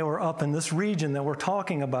 when they were up in this region that we're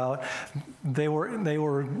talking about, they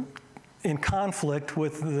were in conflict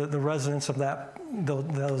with the residents of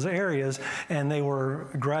those areas, and they were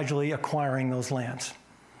gradually acquiring those lands.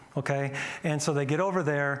 Okay? And so they get over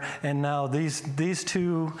there, and now these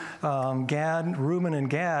 2, Reuben and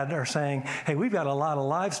Gad, are saying, hey, we've got a lot of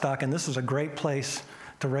livestock, and this is a great place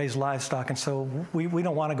to raise livestock, and so we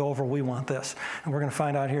don't want to go over, we want this. And we're going to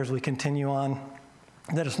find out here as we continue on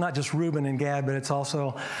that it's not just Reuben and Gad, but it's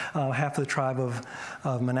also half of the tribe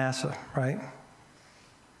of Manasseh, right?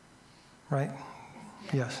 Right?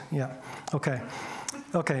 Yes, yeah. Okay,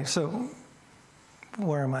 so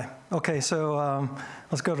where am I? Okay, so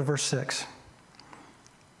let's go to verse 6.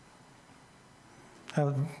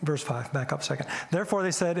 Verse 5, back up a second. Therefore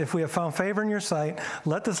they said, if we have found favor in your sight,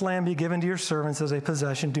 let this land be given to your servants as a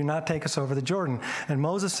possession. Do not take us over the Jordan. And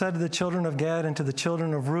Moses said to the children of Gad and to the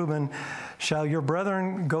children of Reuben, shall your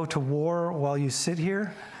brethren go to war while you sit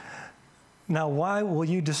here? Now why will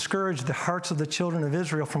you discourage the hearts of the children of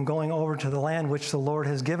Israel from going over to the land which the Lord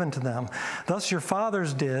has given to them? Thus your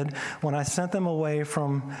fathers did when I sent them away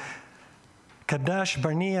from Kadesh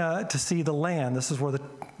Barnea to see the land. This is where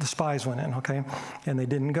the spies went in, okay? And they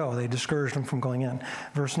didn't go. They discouraged them from going in.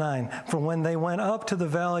 Verse 9, for when they went up to the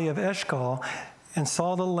valley of Eshcol and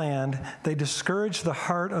saw the land, they discouraged the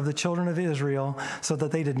heart of the children of Israel so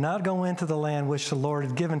that they did not go into the land which the Lord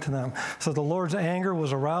had given to them. So the Lord's anger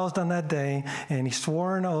was aroused on that day, and he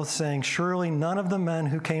swore an oath, saying, surely none of the men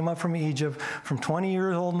who came up from Egypt from 20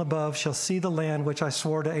 years old and above shall see the land which I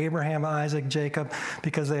swore to Abraham, Isaac, Jacob,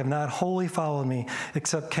 because they have not wholly followed me,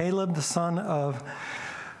 except Caleb the son of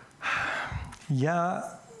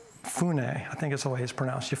Yephuneh, I think it's the way it's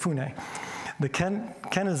pronounced, Yephuneh, the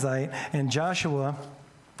Kenizzite, and Joshua,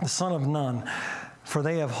 the son of Nun, for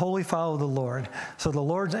they have wholly followed the Lord. So the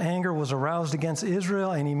Lord's anger was aroused against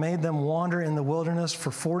Israel, and he made them wander in the wilderness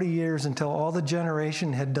for 40 years until all the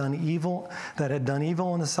generation that had done evil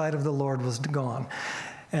in the sight of the Lord was gone.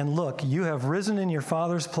 And look, you have risen in your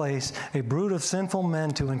father's place, a brood of sinful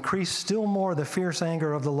men, to increase still more the fierce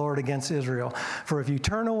anger of the Lord against Israel. For if you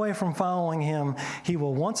turn away from following him, he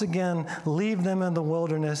will once again leave them in the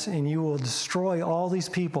wilderness, and you will destroy all these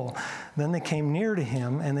people. Then they came near to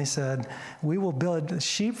him, and they said, we will build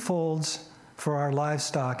sheepfolds for our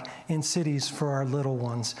livestock, in cities for our little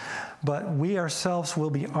ones. But we ourselves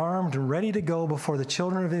will be armed and ready to go before the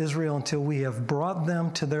children of Israel until we have brought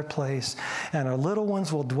them to their place. And our little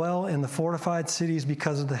ones will dwell in the fortified cities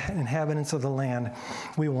because of the inhabitants of the land.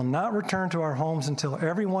 We will not return to our homes until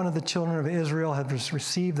every one of the children of Israel has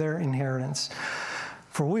received their inheritance.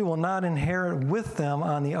 For we will not inherit with them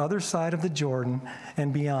on the other side of the Jordan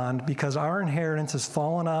and beyond, because our inheritance has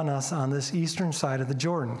fallen on us on this eastern side of the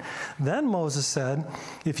Jordan. Then Moses said,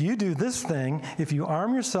 if you do this thing, if you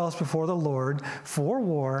arm yourselves before the Lord for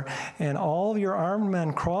war, and all your armed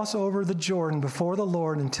men cross over the Jordan before the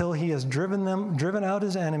Lord until he has driven out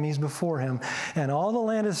his enemies before him, and all the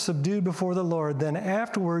land is subdued before the Lord, then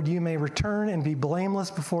afterward you may return and be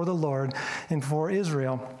blameless before the Lord and for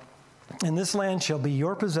Israel. And this land shall be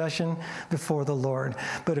your possession before the Lord.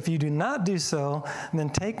 But if you do not do so, then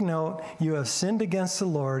take note, you have sinned against the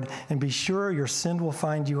Lord, and be sure your sin will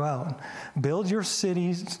find you out. Build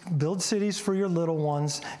cities for your little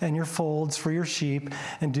ones, and your folds for your sheep,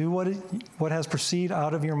 and do what has proceeded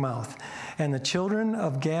out of your mouth. And the children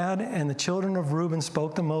of Gad and the children of Reuben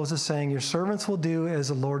spoke to Moses, saying, your servants will do as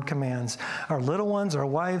the Lord commands. Our little ones, our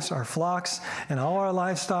wives, our flocks, and all our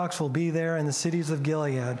livestock will be there in the cities of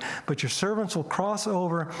Gilead. But your servants will cross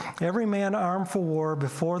over, every man armed for war,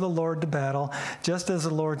 before the Lord to battle, just as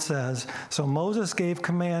the Lord says. So Moses gave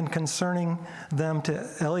command concerning them to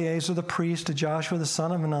Eleazar the priest, to Joshua the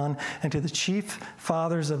son of Nun, and to the chief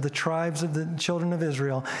fathers of the tribes of the children of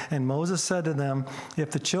Israel. And Moses said to them, if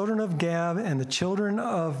the children of Gad and the children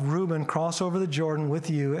of Reuben cross over the Jordan with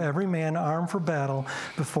you, every man armed for battle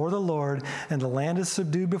before the Lord, and the land is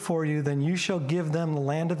subdued before you, then you shall give them the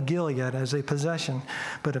land of Gilead as a possession.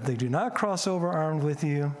 But if they do not cross over armed with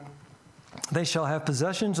you, they shall have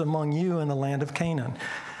possessions among you in the land of Canaan.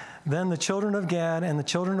 Then the children of Gad and the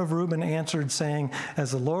children of Reuben answered, saying,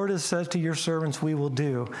 as the Lord has said to your servants, we will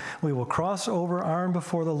do. We will cross over armed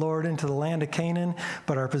before the Lord into the land of Canaan,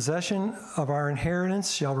 but our possession of our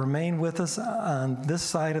inheritance shall remain with us on this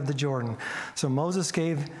side of the Jordan. So Moses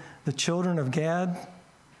gave to the children of Gad,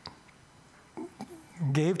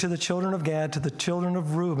 to the children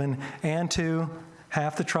of Reuben, and to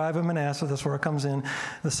half the tribe of Manasseh, that's where it comes in,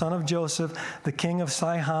 the son of Joseph, the king of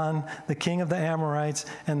Sihon, the king of the Amorites,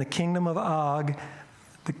 and the kingdom of Og,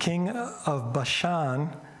 the king of Bashan,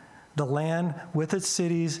 the land with its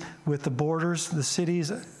cities, with the borders, the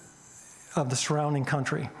cities of the surrounding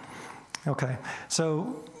country. Okay,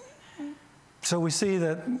 so we see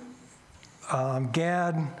that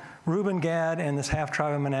Reuben, Gad, and this half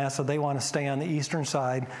tribe of Manasseh, they want to stay on the eastern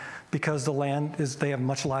side because they have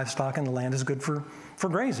much livestock and the land is good for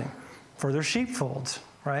grazing, for their sheepfolds,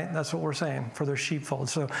 right? That's what we're saying, for their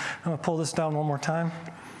sheepfolds. So I'm going to pull this down one more time.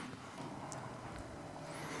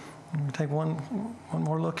 I'm going to take one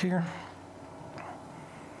more look here.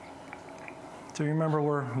 So you remember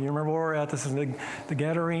where we're at. This is the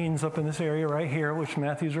Gadarenes up in this area right here, which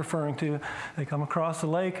Matthew's referring to. They come across the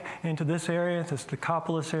lake into this area, this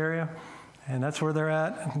Decapolis area, and that's where they're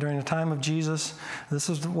at during the time of Jesus. This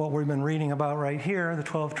is what we've been reading about right here, the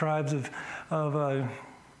 12 tribes of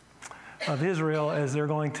Israel, as they're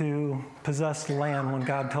going to possess the land when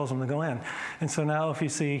God tells them to go in. And so now if you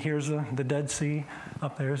see, here's the Dead Sea,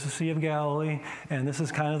 up there is the Sea of Galilee, and this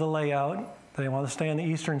is kind of the layout. They want to stay on the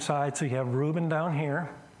eastern side, so you have Reuben down here,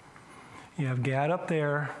 you have Gad up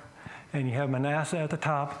there, and you have Manasseh at the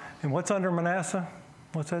top. And what's under Manasseh?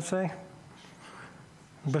 What's that say?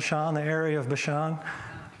 Bashan, the area of Bashan.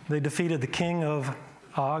 They defeated the king of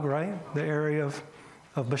Og, right? The area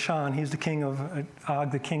of Bashan. He's the king of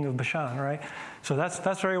Og, the king of Bashan, right? So that's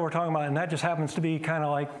the area we're talking about, and that just happens to be kind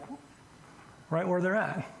of like right where they're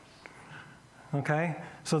at. Okay?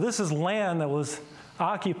 So this is land that was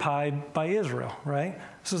occupied by Israel, right?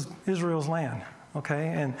 This is Israel's land, okay?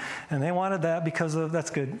 And they wanted that because of, that's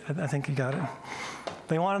good, I think you got it.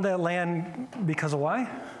 They wanted that land because of why?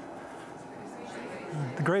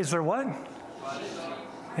 To graze their what?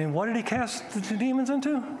 And what did he cast the demons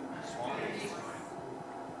into?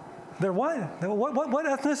 They're what? What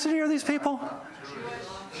ethnicity are these people?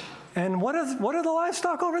 And what are the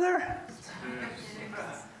livestock over there?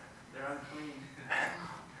 They're unclean.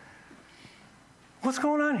 What's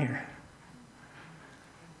going on here?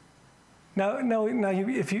 Now,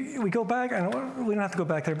 we go back, I know we don't have to go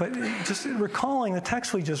back there, but just recalling the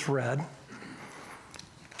text we just read,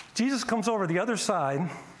 Jesus comes over the other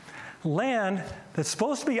side, land that's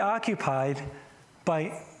supposed to be occupied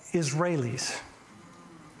by Israelis,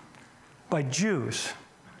 by Jews,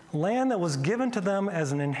 land that was given to them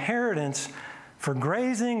as an inheritance for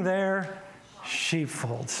grazing their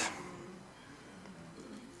sheepfolds.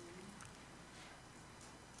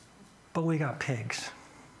 But we got pigs.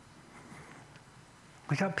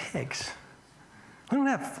 We got pigs. We don't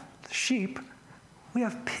have sheep, we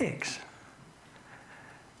have pigs.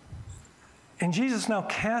 And Jesus now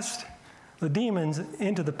cast the demons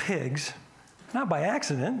into the pigs, not by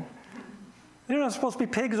accident. They're not supposed to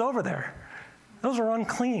be pigs over there. Those are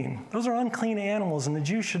unclean. Those are unclean animals, and the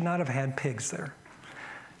Jews should not have had pigs there.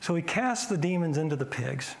 So he casts the demons into the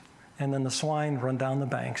pigs, and then the swine run down the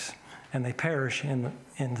banks, and they perish into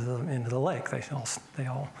the lake. They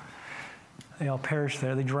all perish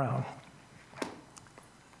there. They drown.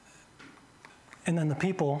 And then the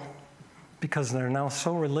people, because they're now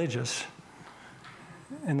so religious,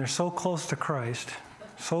 and they're so close to Christ,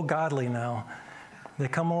 so godly now, they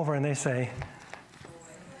come over and they say,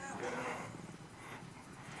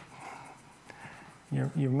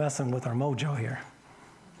 You're messing with our mojo here.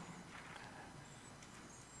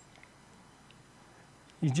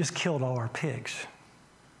 You just killed all our pigs.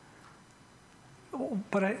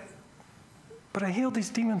 But I healed these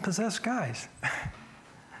demon-possessed guys.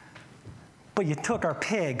 But you took our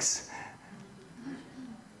pigs.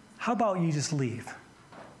 How about you just leave?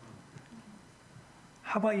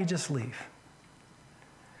 How about you just leave?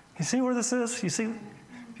 You see where this is? You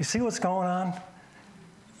see what's going on?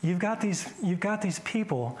 You've got these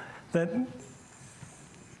people that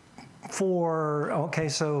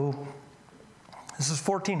so this is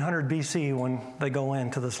 1400 BC when they go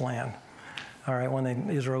into this land. All right, when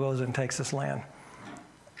Israel goes and takes this land.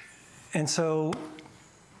 And so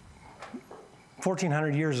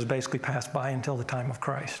 1400 years has basically passed by until the time of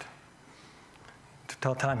Christ.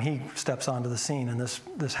 Until the time he steps onto the scene and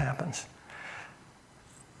this happens.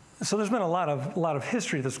 So there's been a lot of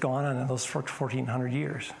history that's gone on in those 1400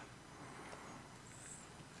 years.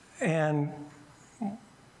 And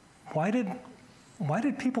why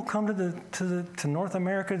did people come to North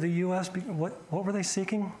America, the U.S.? What were they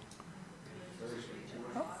seeking?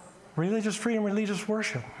 Religious freedom, religious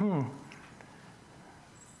worship.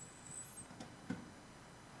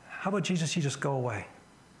 How about Jesus? You just go away.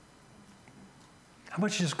 How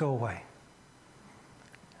about you just go away?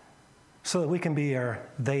 So that we can be our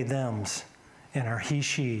they, thems, and our he,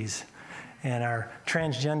 she's, and our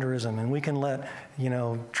transgenderism, and we can let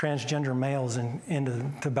transgender males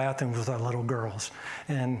into bathrooms with our little girls,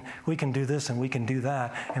 and we can do this and we can do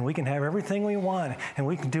that, and we can have everything we want, and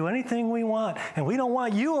we can do anything we want, and we don't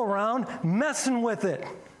want you around messing with it.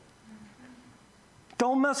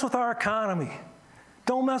 Don't mess with our economy.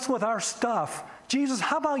 Don't mess with our stuff. Jesus,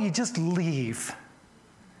 how about you just leave?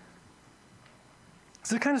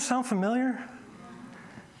 Does it kind of sound familiar?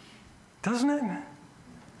 Doesn't it?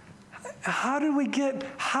 How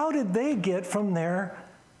did they get from there,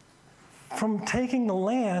 from taking the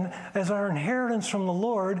land as our inheritance from the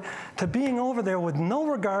Lord, to being over there with no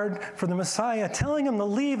regard for the Messiah, telling them to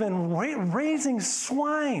leave and raising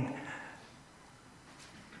swine?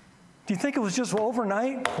 Do you think it was just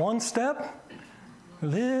overnight, one step?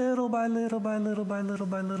 Little by little by little by little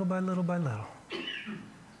by little by little by little.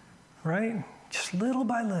 Right? Just little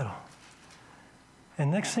by little. And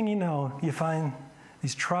next thing you know, you find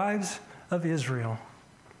these tribes of Israel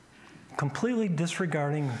completely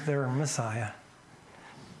disregarding their Messiah,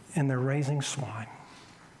 and they're raising swine.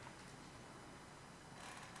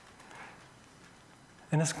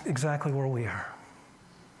 And that's exactly where we are.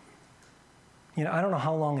 I don't know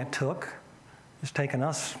how long it took. It's taken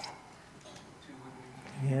us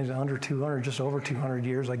under 200, just over 200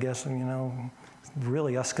 years, I guess,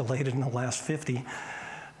 really escalated in the last 50.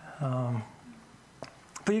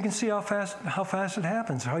 But you can see how fast it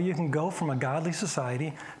happens, how you can go from a godly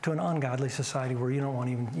society to an ungodly society where you don't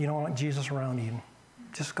want Jesus around even.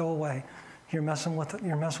 Just go away. You're messing with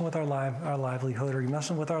our livelihood, or you're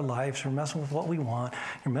messing with our lives, you're messing with what we want,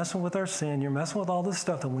 you're messing with our sin, you're messing with all this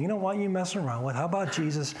stuff that we don't want you messing around with. How about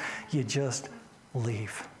Jesus? You just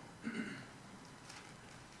leave.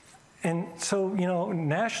 And so,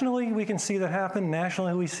 nationally we can see that happen.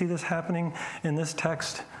 Nationally we see this happening in this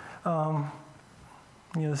text,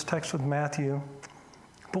 this text with Matthew.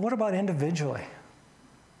 But what about individually?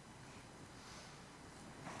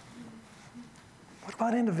 What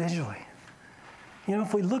about individually?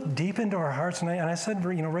 If we look deep into our hearts, and I said,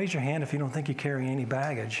 raise your hand if you don't think you carry any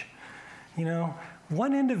baggage.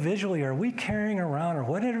 What individually are we carrying around, or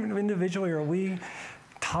what individually are we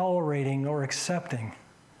tolerating or accepting?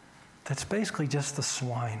 That's basically just the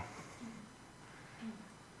swine.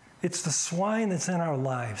 It's the swine that's in our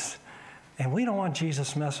lives. And we don't want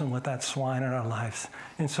Jesus messing with that swine in our lives.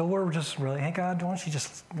 And so we're just really, hey God, why don't you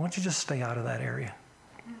just stay out of that area?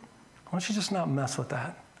 Why don't you just not mess with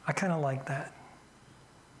that? I kind of like that.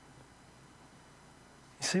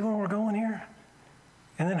 You see where we're going here?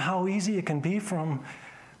 And then how easy it can be from,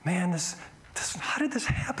 man, how did this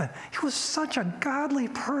happen? He was such a godly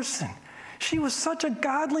person. She was such a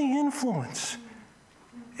godly influence.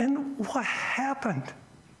 And what happened?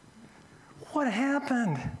 What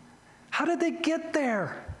happened? How did they get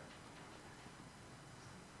there?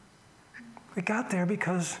 We got there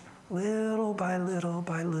because little by little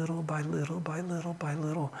by little by little by little by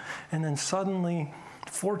little, and then suddenly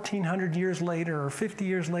 1,400 years later or 50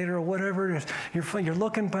 years later or whatever it is, you're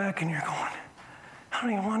looking back and you're going, I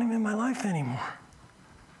don't even want him in my life anymore.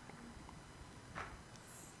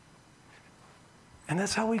 And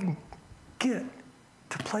that's how we get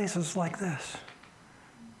to places like this,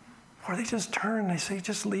 where they just turn and they say,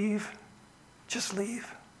 just leave. Just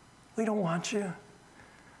leave. We don't want you.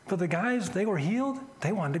 But the guys, they were healed.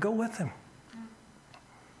 They wanted to go with him.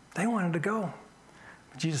 They wanted to go.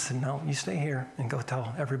 But Jesus said, no, you stay here and go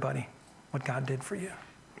tell everybody what God did for you.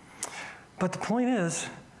 But the point is,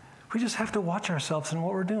 we just have to watch ourselves and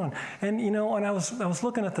what we're doing. And you know, when I was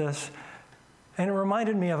looking at this, and it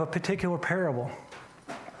reminded me of a particular parable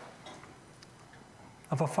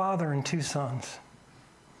of a father and two sons.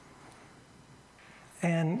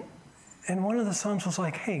 And one of the sons was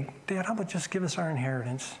like, hey, Dad, how about just give us our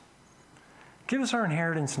inheritance? Give us our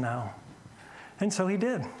inheritance now. And so he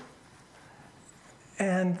did.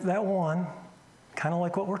 And that one, kind of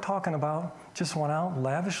like what we're talking about, just went out,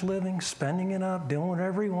 lavish living, spending it up, doing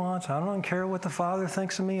whatever he wants. I don't care what the Father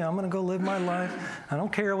thinks of me. I'm going to go live my life. I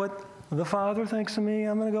don't care what the Father thinks of me.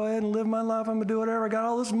 I'm going to go ahead and live my life. I'm going to do whatever. I got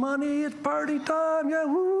all this money. It's party time. Yeah,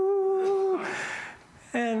 woo!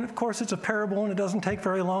 And, of course, it's a parable, and it doesn't take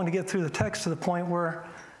very long to get through the text to the point where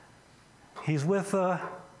he's with the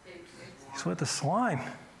swine.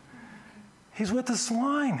 He's with the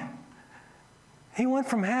swine. He went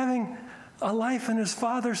from having a life in his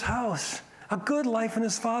Father's house, a good life in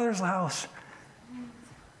his Father's house,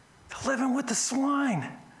 to living with the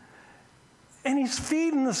swine. And he's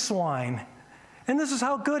feeding the swine. And this is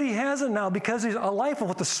how good he has it now, because a life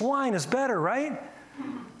with the swine is better, right?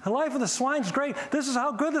 A life with the swine is great. This is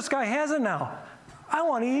how good this guy has it now. I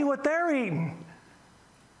want to eat what they're eating.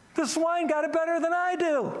 The swine got it better than I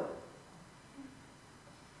do.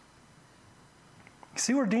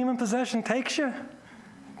 See where demon possession takes you?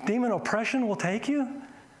 Demon oppression will take you.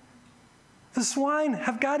 The swine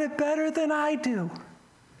have got it better than I do.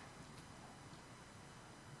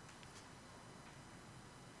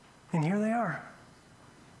 And here they are.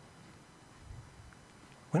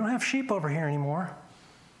 We don't have sheep over here anymore.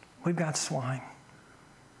 We've got swine.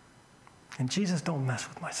 And Jesus, don't mess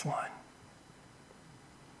with my swine.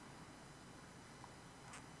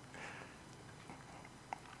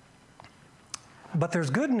 But there's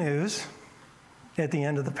good news at the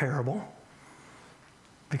end of the parable,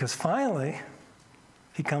 because finally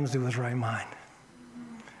he comes to his right mind.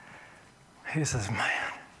 He says,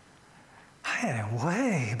 man, I had it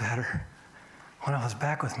way better when I was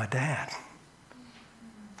back with my dad.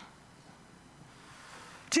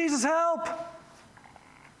 Jesus, help!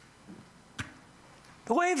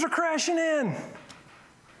 The waves are crashing in.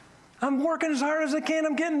 I'm working as hard as I can.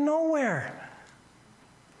 I'm getting nowhere.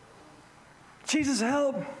 Jesus,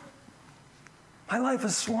 help. My life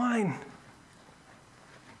is swine.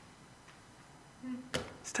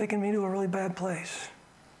 It's taking me to a really bad place.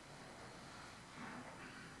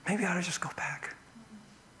 Maybe I ought to just go back.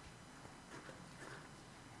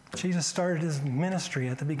 Jesus started his ministry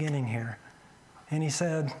at the beginning here. And he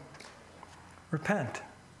said, repent,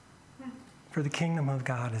 for the kingdom of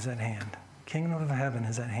God is at hand. Kingdom of heaven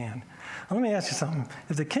is at hand. Now, let me ask you something.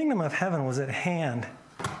 If the kingdom of heaven was at hand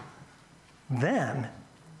then,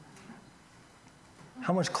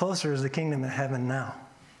 how much closer is the kingdom of heaven now?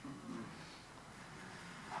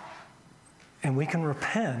 And we can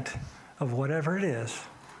repent of whatever it is,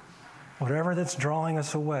 whatever that's drawing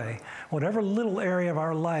us away, whatever little area of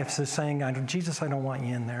our lives is saying, Jesus, I don't want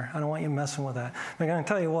you in there. I don't want you messing with that. But I'm going to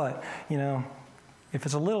tell you what, if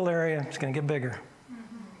it's a little area, it's going to get bigger.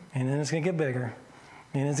 And then it's going to get bigger.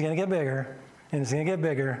 And it's going to get bigger. And it's going to get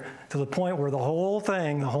bigger to the point where the whole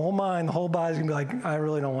thing, the whole mind, the whole body is going to be like, I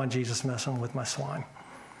really don't want Jesus messing with my swine.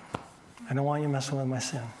 I don't want you messing with my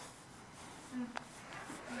sin.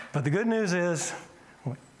 But the good news is,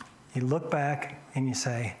 you look back and you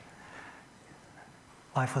say,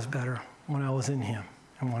 life was better when I was in him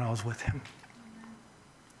and when I was with him.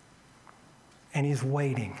 And he's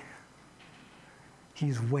waiting.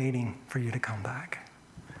 He's waiting for you to come back.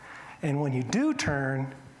 And when you do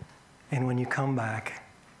turn, and when you come back,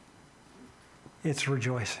 it's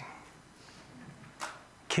rejoicing.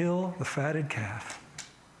 Kill the fatted calf.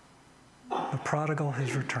 The prodigal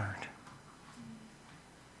has returned.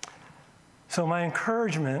 So my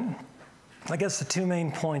encouragement, I guess the two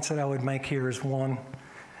main points that I would make here is one,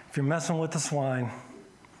 if you're messing with the swine,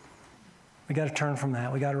 we got to turn from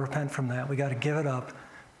that. We got to repent from that. We got to give it up,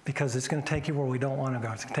 because it's going to take you where we don't want to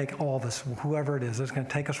go. It's going to take all of us, whoever it is, it's going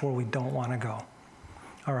to take us where we don't want to go.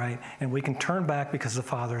 All right? And we can turn back because the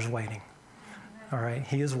Father's waiting. all right?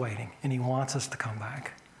 He is waiting, and he wants us to come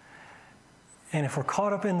back. And if we're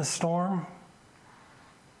caught up in the storm,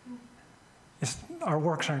 our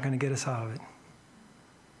works aren't going to get us out of it.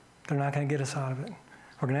 They're not going to get us out of it.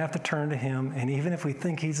 We're going to have to turn to him, and even if we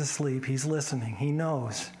think he's asleep, he's listening. He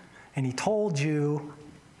knows. And he told you,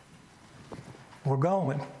 we're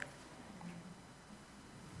going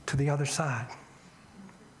to the other side.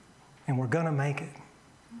 And we're going to make it.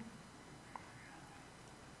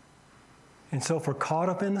 And so if we're caught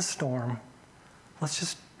up in the storm, let's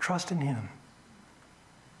just trust in him.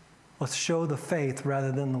 Let's show the faith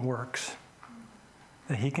rather than the works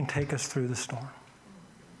that he can take us through the storm.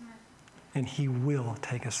 And he will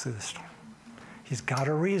take us through the storm. He's got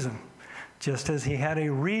a reason. Just as he had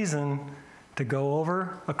a reason to go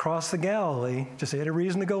over across the Galilee, just he had a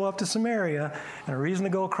reason to go up to Samaria and a reason to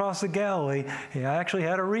go across the Galilee, he actually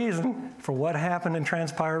had a reason for what happened and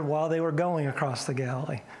transpired while they were going across the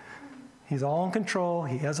Galilee. He's all in control.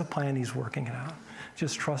 He has a plan. He's working it out.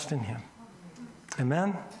 Just trust in him.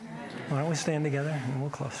 Amen? Why don't we stand together and we'll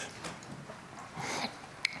close.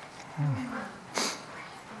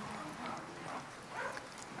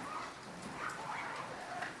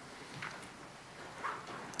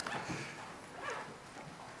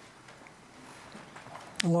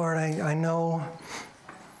 Lord, I know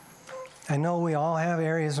we all have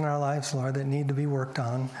areas in our lives, Lord, that need to be worked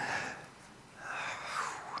on.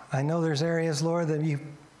 I know there's areas, Lord, that you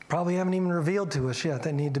probably haven't even revealed to us yet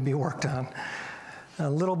that need to be worked on.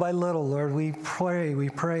 Little by little, Lord, we pray,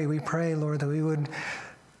 Lord, that we would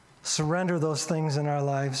surrender those things in our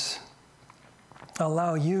lives.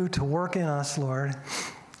 Allow you to work in us, Lord.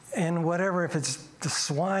 And whatever, if it's the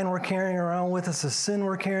swine we're carrying around with us, the sin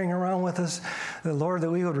we're carrying around with us, the Lord,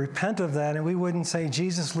 that we would repent of that and we wouldn't say,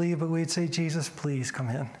 Jesus, leave, but we'd say, Jesus, please come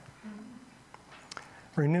in.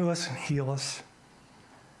 Renew us and heal us.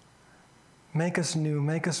 Make us new,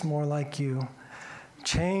 make us more like you.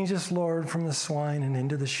 Change us, Lord, from the swine and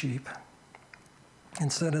into the sheep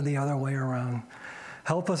instead of the other way around.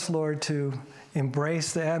 Help us, Lord, to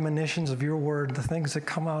embrace the admonitions of your word, the things that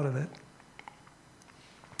come out of it,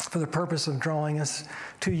 for the purpose of drawing us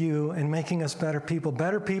to you and making us better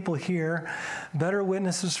people here, better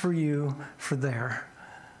witnesses for you, for there.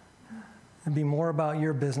 And be more about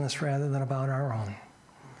your business rather than about our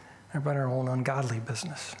own ungodly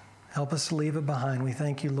business. Help us to leave it behind. We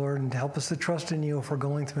thank you, Lord, and help us to trust in you if we're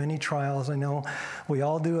going through any trials. I know we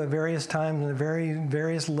all do at various times and at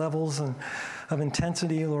various levels of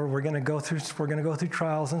intensity. Lord, we're going to go through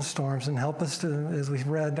trials and storms, and help us to, as we've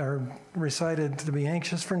read or recited, to be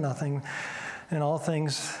anxious for nothing, in all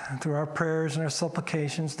things through our prayers and our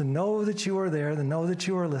supplications, to know that you are there, to know that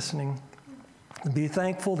you are listening, to be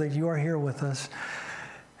thankful that you are here with us,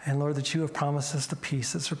 and Lord, that you have promised us the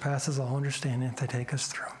peace that surpasses all understanding to take us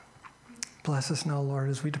through. Bless us now, Lord,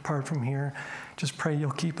 as we depart from here. Just pray you'll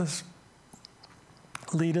keep us,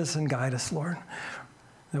 lead us, and guide us, Lord.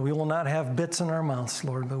 That we will not have bits in our mouths,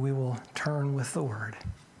 Lord, but we will turn with the word.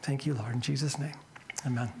 Thank you, Lord, in Jesus' name.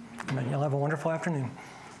 Amen. Amen. Y'all have a wonderful afternoon.